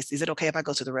new place, is it okay if I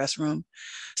go to the restroom?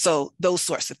 So those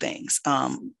sorts of things.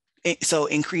 So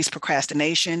increased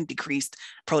procrastination, decreased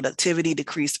productivity,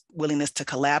 decreased willingness to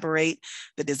collaborate,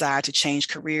 the desire to change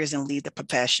careers and leave the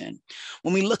profession.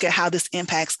 When we look at how this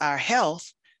impacts our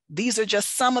health, These are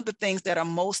just some of the things that are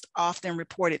most often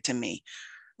reported to me.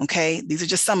 Okay, these are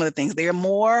just some of the things. There are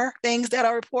more things that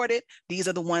are reported. These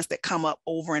are the ones that come up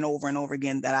over and over and over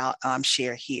again that I'll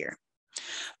share here.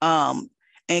 And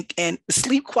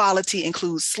sleep quality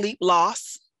includes sleep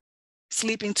loss,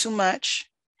 sleeping too much,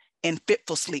 and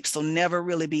fitful sleep. So never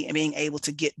really being able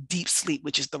to get deep sleep,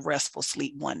 which is the restful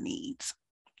sleep one needs.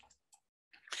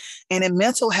 And in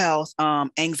mental health,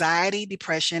 anxiety,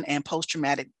 depression, and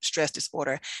post-traumatic stress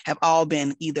disorder have all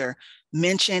been either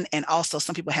mentioned, and also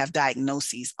some people have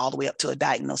diagnoses all the way up to a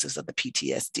diagnosis of the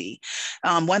PTSD.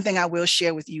 One thing I will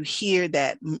share with you here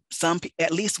that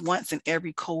at least once in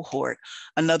every cohort,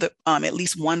 at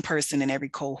least one person in every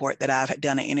cohort that I've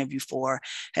done an interview for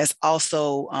has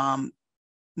also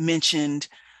mentioned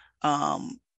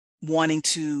wanting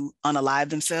to unalive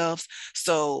themselves.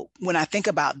 So when I think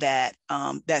about that,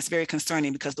 that's very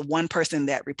concerning, because the one person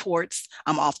that reports,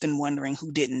 I'm often wondering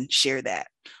who didn't share that.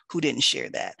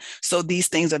 So these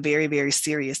things are very, very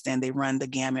serious, and they run the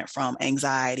gamut from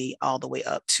anxiety all the way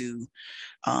up to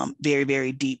very,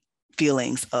 very deep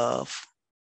feelings of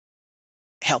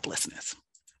helplessness.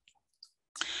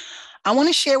 I want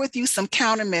to share with you some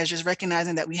countermeasures,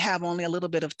 recognizing that we have only a little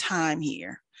bit of time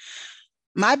here.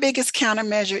 My biggest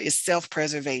countermeasure is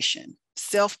self-preservation.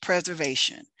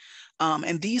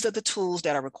 And these are the tools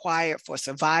that are required for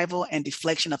survival and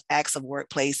deflection of acts of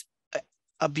workplace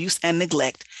abuse and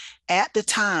neglect at the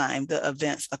time the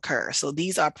events occur. So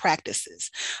these are practices.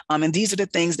 And these are the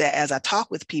things that, as I talk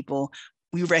with people,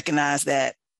 we recognize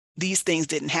that these things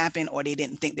didn't happen, or they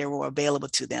didn't think they were available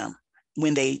to them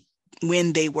when they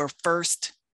were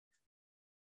first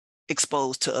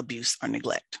exposed to abuse or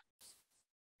neglect.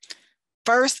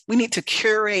 First, we need to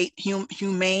curate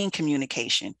humane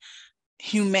communication.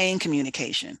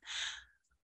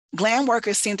 GLAM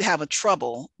workers seem to have a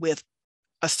trouble with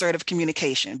assertive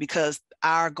communication, because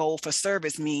our goal for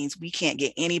service means we can't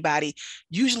get anybody,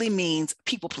 usually means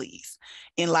people please.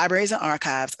 In libraries and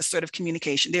archives, assertive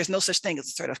communication, there's no such thing as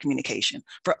assertive communication.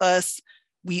 For us,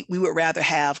 we would rather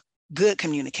have good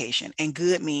communication, and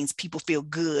good means people feel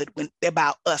good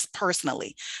about us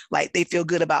personally. Like they feel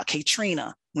good about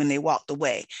Kaetrena when they walked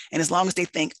away. And as long as they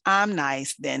think I'm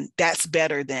nice, then that's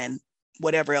better than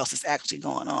whatever else is actually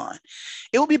going on.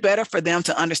 It will be better for them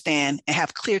to understand and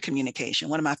have clear communication.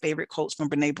 One of my favorite quotes from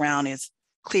Brene Brown is,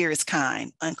 "Clear is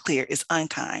kind, unclear is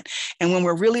unkind." And when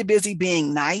we're really busy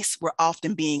being nice, we're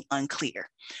often being unclear.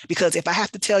 Because if I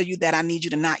have to tell you that I need you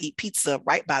to not eat pizza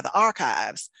right by the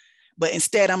archives, but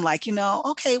instead I'm like,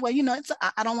 okay, well,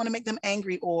 I don't want to make them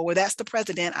angry, or, well, that's the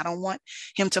president, I don't want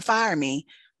him to fire me.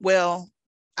 Well,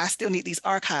 I still need these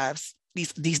archives,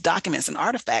 these documents and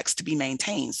artifacts to be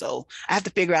maintained. So I have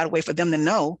to figure out a way for them to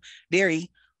know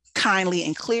very kindly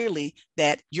and clearly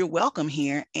that you're welcome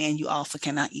here, and you also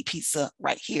cannot eat pizza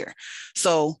right here.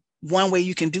 So one way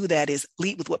you can do that is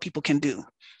lead with what people can do.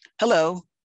 Hello,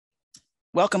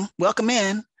 welcome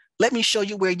in. Let me show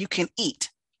you where you can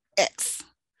eat X.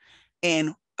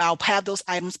 And I'll have those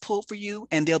items pulled for you,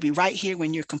 and they'll be right here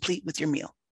when you're complete with your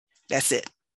meal. That's it.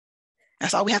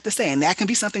 That's all we have to say. And that can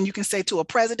be something you can say to a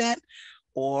president,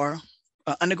 or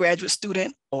an undergraduate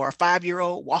student, or a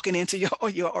 5-year-old walking into your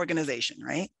organization,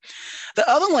 right? The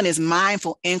other one is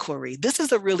mindful inquiry. This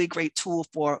is a really great tool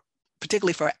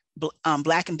particularly for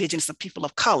Black, Indigenous, and people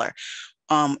of color,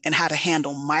 and how to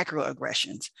handle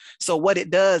microaggressions. So what it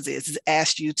does is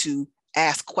ask you to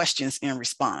ask questions in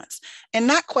response, and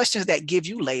not questions that give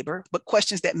you labor, but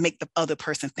questions that make the other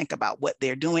person think about what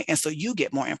they're doing. And so you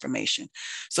get more information.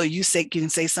 So you can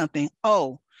say something,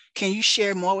 "Oh, can you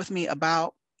share more with me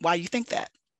about why you think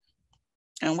that?"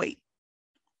 And wait.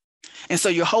 And so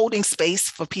you're holding space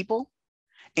for people,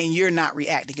 and you're not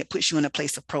reacting. It puts you in a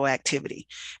place of proactivity.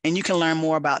 And you can learn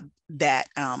more about that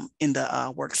in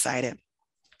the work cited.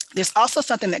 There's also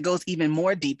something that goes even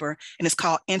more deeper, and it's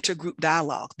called intergroup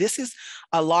dialogue. This is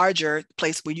a larger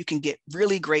place where you can get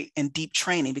really great and deep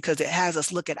training, because it has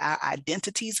us look at our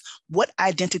identities, what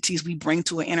identities we bring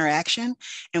to an interaction,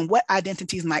 and what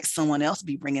identities might someone else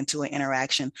be bringing to an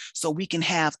interaction, so we can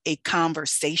have a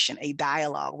conversation, a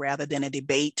dialogue, rather than a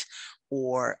debate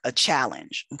or a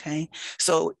challenge. Okay,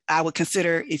 so I would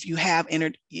consider,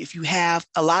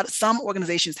 some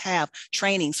organizations have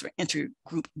trainings for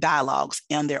intergroup dialogues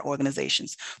in their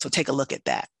organizations. So take a look at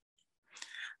that.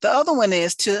 The other one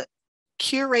is to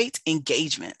curate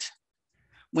engagement.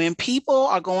 When people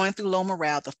are going through low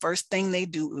morale, the first thing they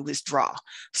do is withdraw.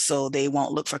 So they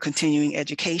won't look for continuing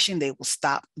education. They will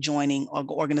stop joining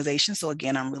organizations. So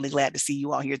again, I'm really glad to see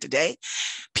you all here today.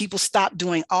 People stop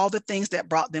doing all the things that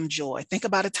brought them joy. Think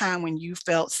about a time when you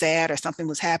felt sad or something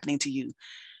was happening to you.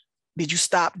 Did you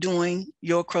stop doing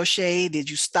your crochet? Did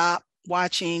you stop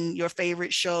watching your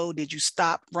favorite show? Did you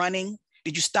stop running?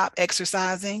 Did you stop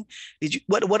exercising?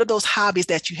 What are those hobbies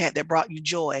that you had that brought you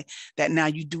joy that now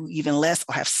you do even less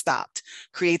or have stopped?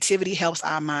 Creativity helps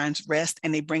our minds rest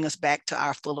and they bring us back to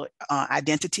our full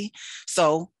identity.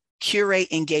 So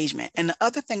curate engagement. And the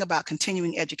other thing about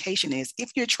continuing education is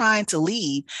if you're trying to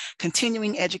leave,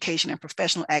 continuing education and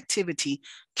professional activity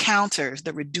counters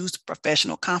the reduced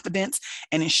professional confidence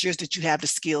and ensures that you have the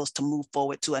skills to move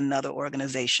forward to another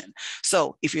organization.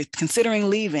 So if you're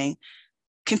considering leaving,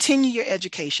 continue your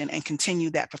education and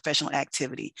continue that professional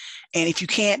activity. And if you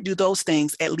can't do those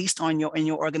things, at least in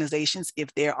your organizations,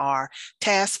 if there are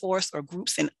task force or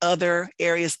groups in other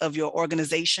areas of your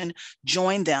organization,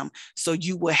 join them so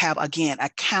you will have, again, a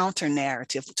counter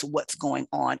narrative to what's going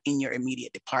on in your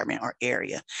immediate department or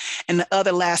area. And the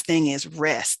other last thing is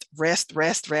rest. Rest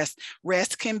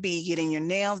can be getting your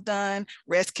nails done.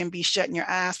 Rest can be shutting your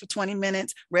eyes for 20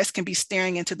 minutes. Rest can be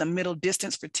staring into the middle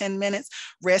distance for 10 minutes.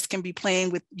 Rest can be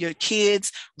playing with your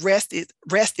kids. Rest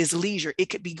is leisure. It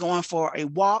could be going for a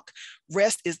walk.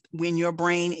 Rest is when your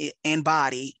brain and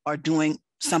body are doing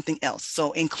something else.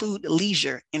 So include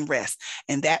leisure in rest.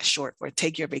 And that's short for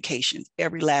take your vacations,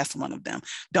 every last one of them.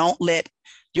 Don't let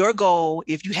your goal,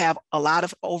 if you have a lot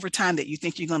of overtime that you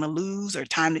think you're going to lose or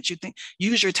time that you think,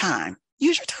 use your time.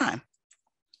 Use your time.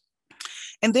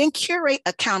 And then curate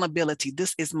accountability.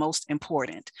 This is most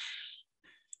important.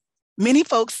 Many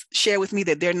folks share with me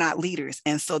that they're not leaders,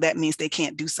 and so that means they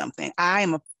can't do something. I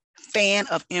am a fan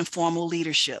of informal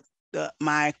leadership.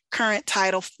 My current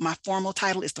title, my formal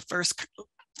title is the first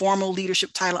formal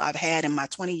leadership title I've had in my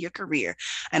 20-year career.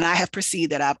 And I have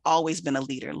perceived that I've always been a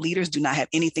leader. Leaders do not have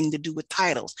anything to do with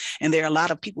titles. And there are a lot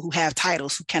of people who have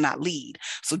titles who cannot lead.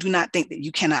 So do not think that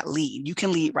you cannot lead. You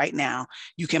can lead right now.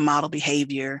 You can model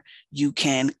behavior. You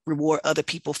can reward other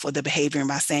people for the behavior and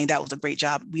by saying that was a great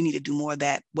job. We need to do more of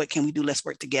that. What can we do? Let's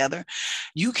work together.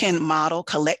 You can model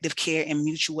collective care and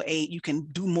mutual aid. You can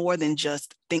do more than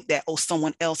just think that, oh,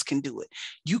 someone else can do it.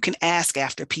 You can ask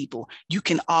after people. You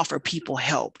can offer people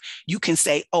help. You can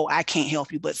say, oh, I can't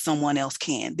help you, but someone else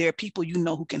can. There are people you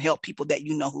know who can help people that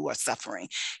you know who are suffering.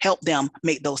 Help them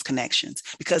make those connections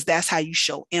because that's how you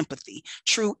show empathy,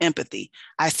 true empathy.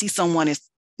 I see someone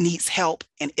needs help,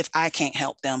 and if I can't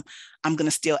help them, I'm going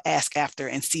to still ask after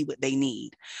and see what they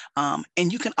need. And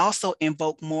you can also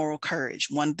invoke moral courage.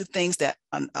 One of the things that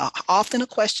often a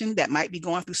question that might be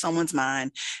going through someone's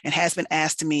mind and has been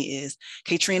asked to me is,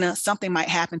 Kaetrena, something might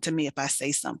happen to me if I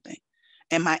say something.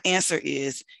 And my answer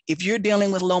is, if you're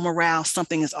dealing with low morale,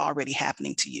 something is already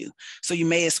happening to you. So you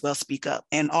may as well speak up.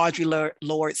 And Audre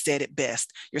Lorde said it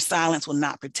best, your silence will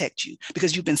not protect you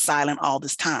because you've been silent all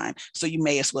this time. So you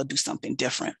may as well do something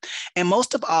different. And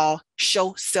most of all,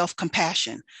 show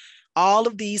self-compassion. All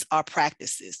of these are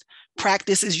practices.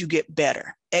 Practices, you get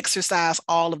better. Exercise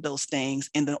all of those things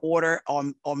in the order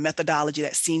or methodology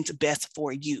that seems best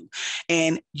for you.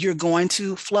 And you're going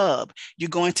to flub. You're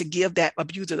going to give that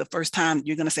abuser the first time.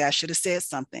 You're going to say, I should have said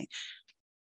something.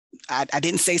 I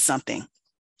didn't say something.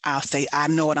 I'll say, I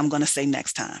know what I'm going to say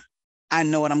next time. I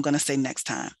know what I'm going to say next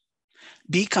time.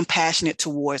 Be compassionate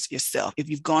towards yourself. If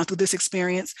you've gone through this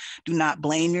experience, do not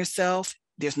blame yourself.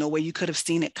 There's no way you could have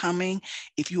seen it coming.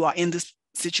 If you are in this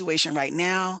situation right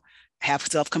now, have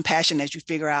self-compassion as you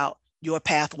figure out your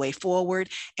pathway forward.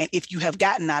 And if you have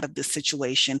gotten out of this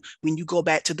situation, when you go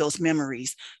back to those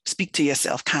memories, speak to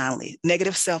yourself kindly.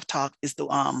 Negative self-talk is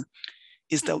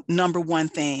the number one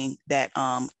thing that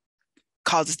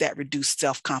causes that reduced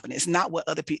self-confidence.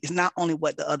 It's not only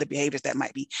what the other behaviors that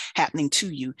might be happening to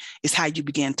you, it's how you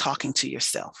begin talking to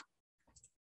yourself.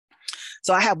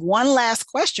 So I have one last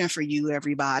question for you,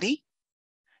 everybody,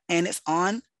 and it's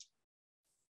on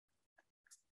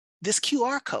this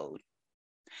QR code.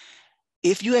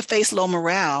 If you have faced low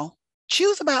morale,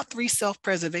 choose about 3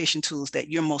 self-preservation tools that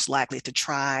you're most likely to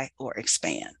try or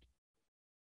expand.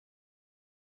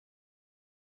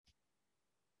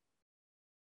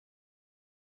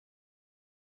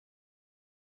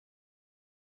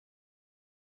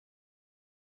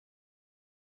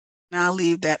 Now I'll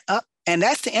leave that up. And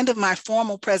that's the end of my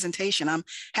formal presentation. I'm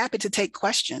happy to take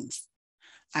questions.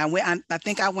 I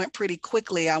think I went pretty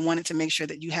quickly. I wanted to make sure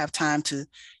that you have time to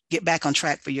get back on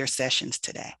track for your sessions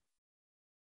today.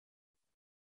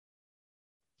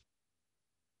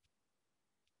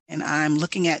 And I'm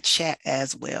looking at chat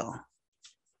as well.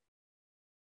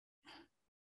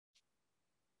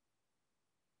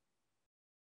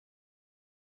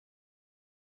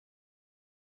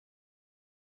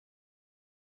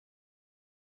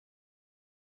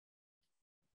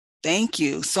 Thank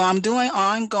you. So I'm doing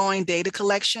ongoing data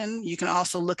collection. You can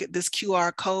also look at this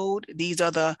QR code. These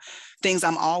are the things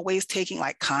I'm always taking,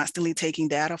 like constantly taking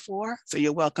data for. So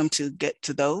you're welcome to get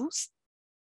to those.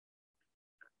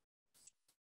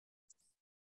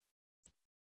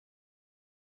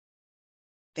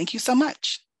 Thank you so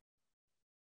much.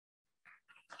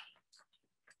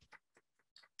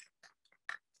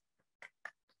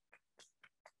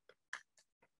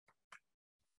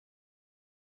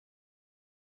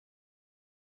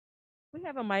 We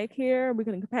have a mic here. We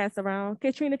can pass around.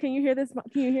 Kaetrena, can you hear this?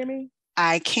 Can you hear me?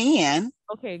 I can.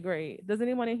 Okay, great. Does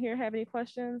anyone in here have any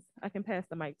questions? I can pass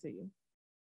the mic to you.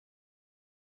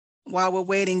 While we're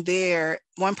waiting there,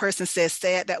 one person says,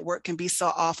 sad that work can be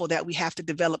so awful that we have to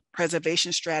develop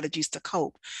preservation strategies to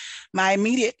cope. My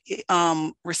immediate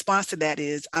response to that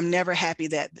is, I'm never happy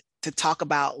to talk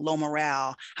about low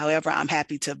morale. However, I'm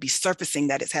happy to be surfacing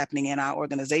that it's happening in our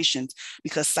organizations,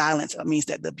 because silence means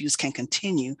that the abuse can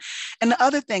continue. And the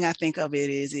other thing I think of it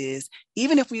is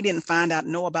even if we didn't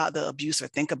know about the abuse or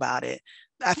think about it,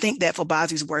 I think that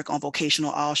Fobazi's work on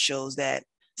vocational all shows that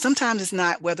sometimes it's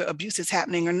not whether abuse is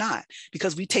happening or not,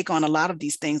 because we take on a lot of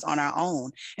these things on our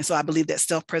own. And so I believe that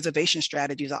self-preservation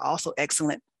strategies are also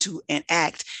excellent to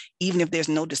enact, even if there's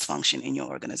no dysfunction in your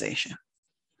organization.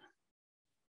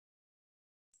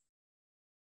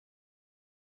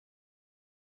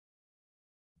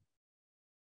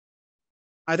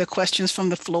 Are there questions from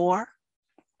the floor?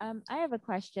 I have a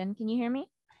question. Can you hear me?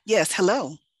 Yes,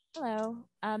 hello. Hello.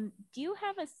 Do you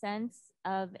have a sense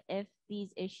of if these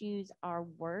issues are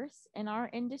worse in our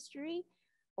industry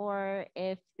or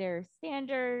if they're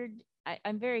standard?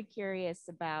 I'm very curious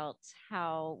about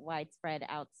how widespread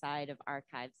outside of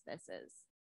archives this is.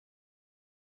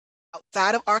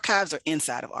 Outside of archives or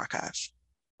inside of archives?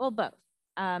 Well, both.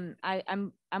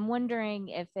 I'm wondering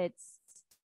if it's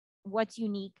what's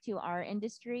unique to our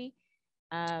industry,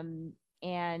 and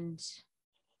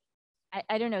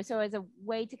I don't know. So as a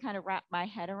way to kind of wrap my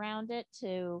head around it,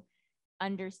 to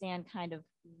understand kind of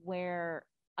where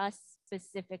us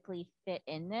specifically fit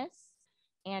in this,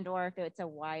 and or if it's a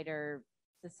wider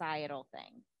societal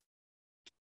thing.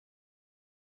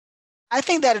 I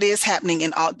think that it is happening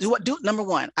in all. Number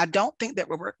one, I don't think that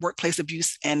workplace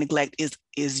abuse and neglect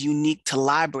is unique to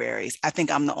libraries. I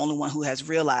think I'm the only one who has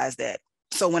realized that.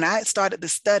 So when I started the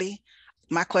study,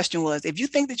 my question was, if you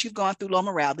think that you've gone through low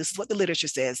morale, this is what the literature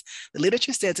says. The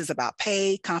literature says it's about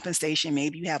pay, compensation,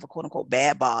 maybe you have a quote unquote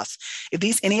bad boss.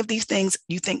 If any of these things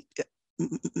you think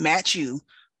match you,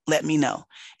 let me know.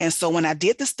 And so when I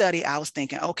did the study, I was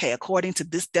thinking, okay, according to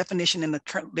this definition in the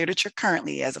current literature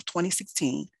currently as of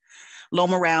 2016, low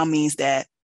morale means that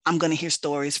I'm going to hear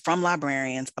stories from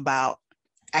librarians about,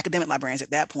 academic librarians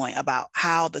at that point, about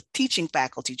how the teaching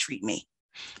faculty treat me.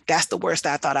 That's the worst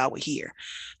I thought I would hear.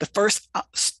 The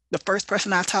first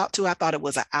person I talked to, I thought it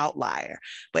was an outlier,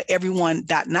 but everyone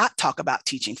did not talk about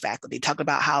teaching faculty, talk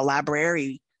about how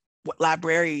library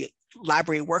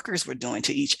workers were doing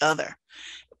to each other.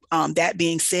 That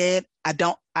being said,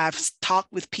 I've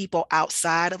talked with people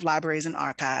outside of libraries and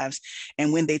archives,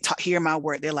 and when they hear my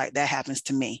work, they're like, that happens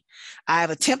to me. I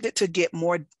have attempted to get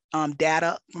more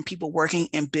data from people working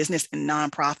in business and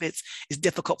nonprofits. It's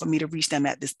difficult for me to reach them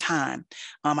at this time.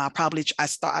 I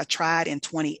tried in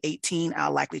 2018.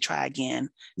 I'll likely try again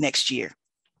next year.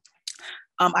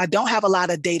 I don't have a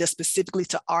lot of data specifically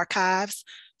to archives.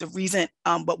 The reason,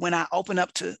 but when I open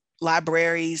up to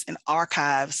libraries and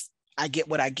archives, I get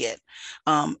what I get.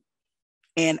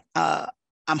 And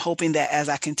I'm hoping that as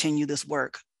I continue this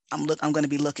work, I'm going to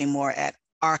be looking more at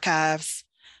archives.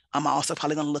 I'm also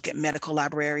probably going to look at medical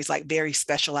libraries, like very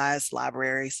specialized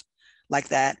libraries like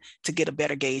that, to get a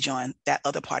better gauge on that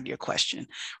other part of your question.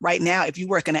 Right now, if you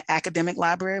work in an academic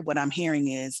library, what I'm hearing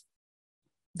is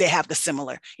they have the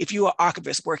similar. If you are an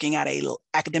archivist working at an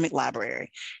academic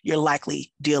library, you're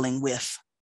likely dealing with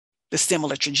the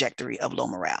similar trajectory of low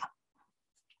morale,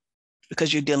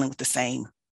 because you're dealing with the same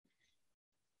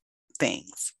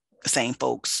things, the same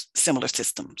folks, similar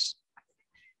systems.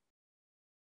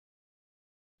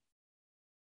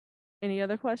 Any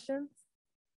other questions?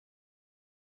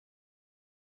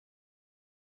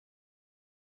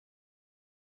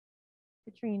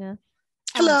 Kaetrena.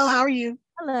 Hello, how are you?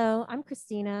 Hello, I'm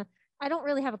Christina. I don't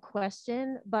really have a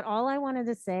question, but all I wanted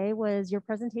to say was your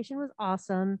presentation was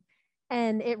awesome.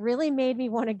 And it really made me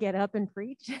want to get up and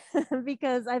preach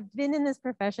because I've been in this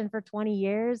profession for 20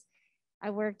 years.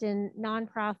 I worked in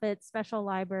nonprofits, special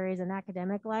libraries, and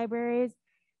academic libraries.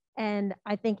 And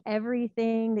I think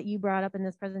everything that you brought up in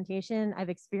this presentation, I've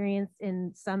experienced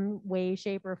in some way,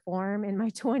 shape, or form in my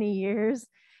 20 years.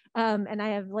 And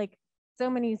I have like so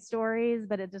many stories,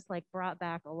 but it just like brought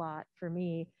back a lot for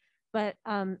me. But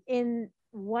in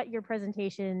what your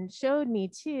presentation showed me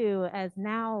too, as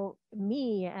now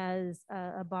me as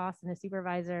a boss and a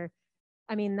supervisor,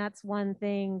 I mean, that's one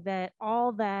thing that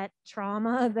all that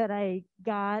trauma that I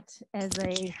got as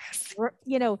a,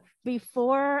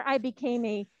 before I became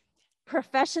a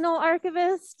professional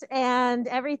archivist and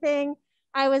everything,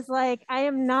 I was like,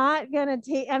 I'm not gonna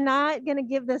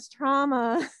give this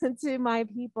trauma to my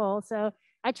people. So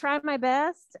I tried my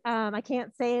best. I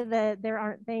can't say that there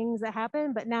aren't things that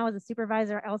happen, but now as a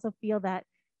supervisor, I also feel that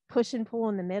push and pull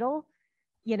in the middle,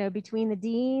 between the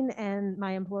dean and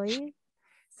my employees.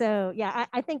 So yeah,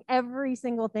 I think every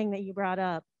single thing that you brought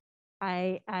up,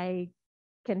 I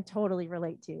can totally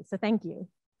relate to. So thank you.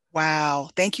 Wow,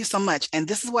 thank you so much. And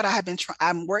this is what I have been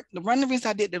trying. One of the reasons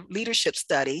I did the leadership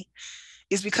study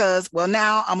is because, well,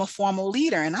 now I'm a formal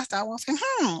leader, and I started saying,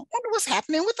 wonder what's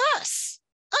happening with us.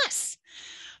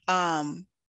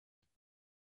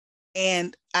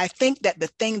 And I think that the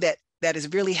thing that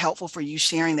is really helpful for you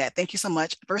sharing that, thank you so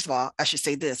much. First of all, I should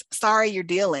say this, sorry you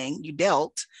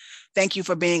dealt. Thank you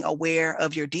for being aware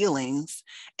of your dealings.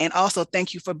 And also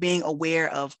thank you for being aware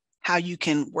of how you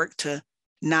can work to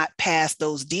not pass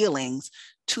those dealings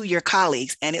to your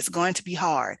colleagues, and it's going to be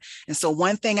hard. And so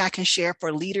one thing I can share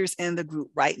for leaders in the group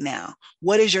right now,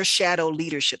 what is your shadow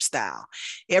leadership style?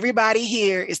 Everybody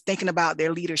here is thinking about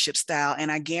their leadership style,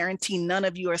 and I guarantee none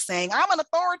of you are saying, I'm an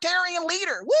authoritarian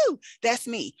leader. Woo, that's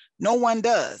me. No one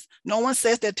does. No one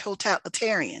says they're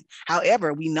totalitarian.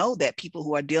 However, we know that people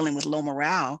who are dealing with low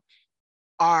morale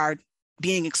are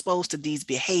being exposed to these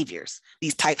behaviors,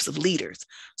 these types of leaders.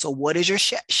 So what is your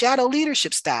shadow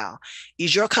leadership style?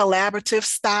 Is your collaborative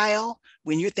style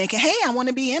when you're thinking, hey, I want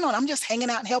to be in on, I'm just hanging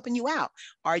out and helping you out?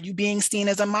 Are you being seen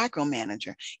as a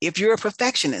micromanager? If you're a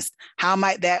perfectionist, how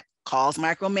might that cause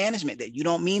micromanagement that you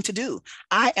don't mean to do?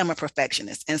 I am a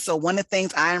perfectionist. And so one of the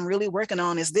things I am really working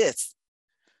on is this.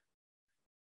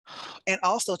 And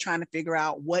also trying to figure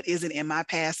out what is it in my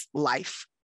past life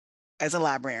as a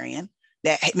librarian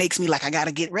that makes me like, I got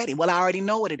to get ready. Well, I already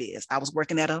know what it is. I was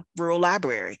working at a rural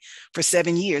library for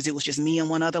 7 years. It was just me and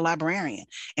one other librarian.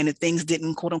 And if things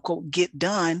didn't, quote unquote, get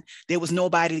done, there was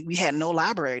nobody, we had no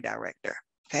library director,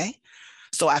 okay?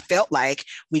 So I felt like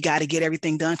we got to get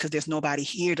everything done because there's nobody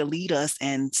here to lead us,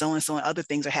 and so and other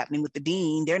things are happening with the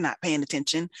dean. They're not paying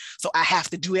attention. So I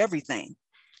have to do everything.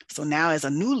 So now as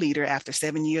a new leader, after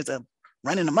 7 years of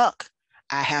running amok,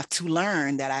 I have to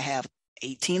learn that I have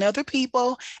 18 other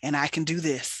people and I can do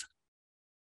this.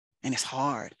 And it's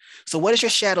hard. So what is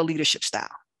your shadow leadership style?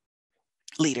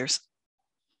 Leaders.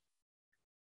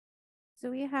 So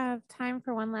we have time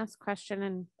for one last question,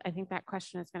 and I think that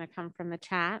question is going to come from the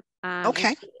chat.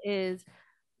 Okay. Is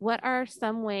what are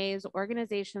some ways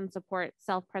organizations support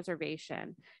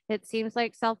self-preservation? It seems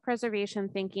like self-preservation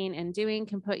thinking and doing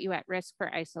can put you at risk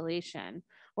for isolation.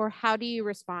 Or how do you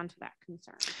respond to that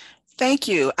concern? Thank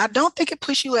you. I don't think it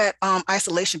puts you at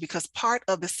isolation, because part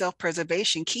of the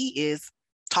self-preservation key is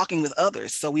talking with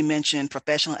others. So we mentioned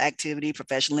professional activity,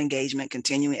 professional engagement,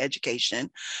 continuing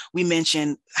education. We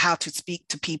mentioned how to speak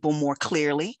to people more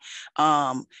clearly.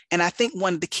 And I think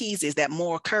one of the keys is that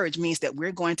moral courage means that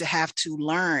we're going to have to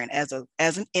learn as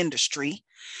an industry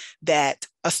that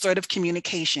assertive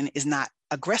communication is not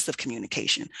aggressive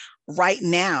communication. Right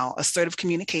now, assertive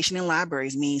communication in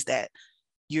libraries means that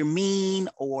you're mean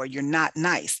or you're not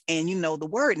nice. And the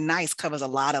word nice covers a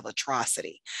lot of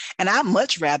atrocity. And I'd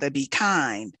much rather be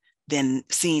kind than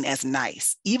seen as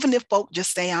nice, even if folk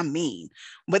just say I'm mean.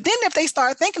 But then if they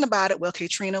start thinking about it, well,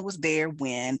 Kaetrena was there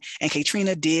when, and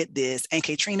Kaetrena did this, and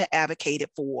Kaetrena advocated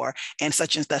for, and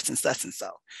such and such and such and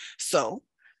so. So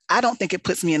I don't think it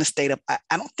puts me in a state of, I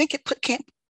don't think it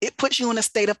puts you in a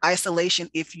state of isolation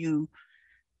if you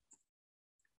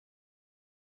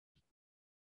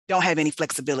don't have any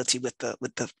flexibility with the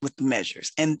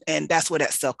measures, and that's where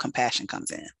that self-compassion comes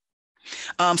in.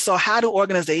 So how do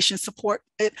organizations support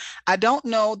it? I don't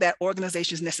know that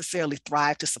organizations necessarily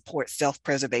thrive to support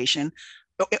self-preservation.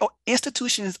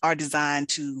 Institutions are designed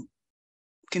to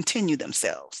continue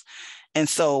themselves, and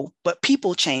so, but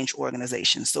people change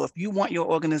organizations. So if you want your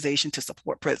organization to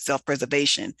support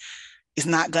self-preservation, it's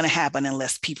not going to happen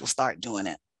unless people start doing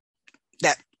it.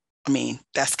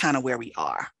 That's kind of where we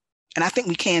are. And I think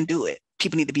we can do it.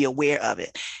 People need to be aware of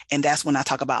it. And that's when I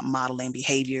talk about modeling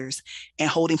behaviors and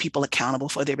holding people accountable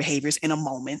for their behaviors in a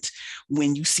moment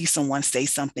when you see someone say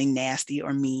something nasty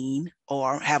or mean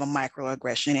or have a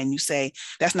microaggression and you say,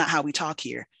 that's not how we talk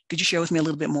here. Could you share with me a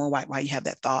little bit more why you have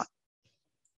that thought?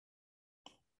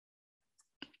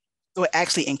 So it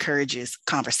actually encourages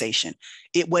conversation.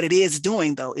 What it is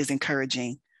doing, though, is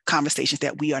encouraging conversations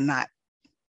that we have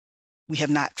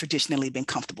not traditionally been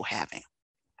comfortable having.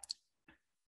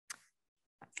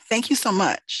 Thank you so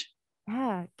much.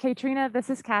 Yeah, Kaetrena, this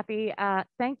is Kathy.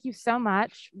 Thank you so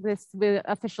much. This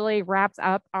officially wraps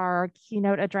up our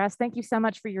keynote address. Thank you so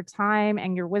much for your time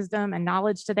and your wisdom and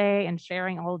knowledge today and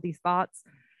sharing all of these thoughts.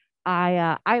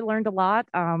 I learned a lot.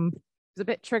 It was a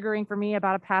bit triggering for me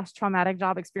about a past traumatic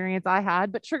job experience I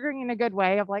had, but triggering in a good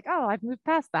way of like, oh, I've moved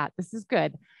past that. This is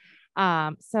good.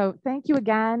 So thank you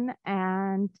again,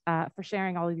 and for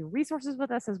sharing all of your resources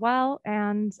with us as well.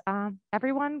 And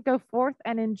everyone go forth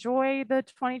and enjoy the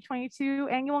 2022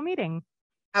 annual meeting.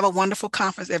 Have a wonderful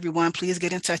conference, everyone. Please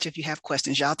get in touch if you have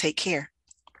questions. Y'all take care.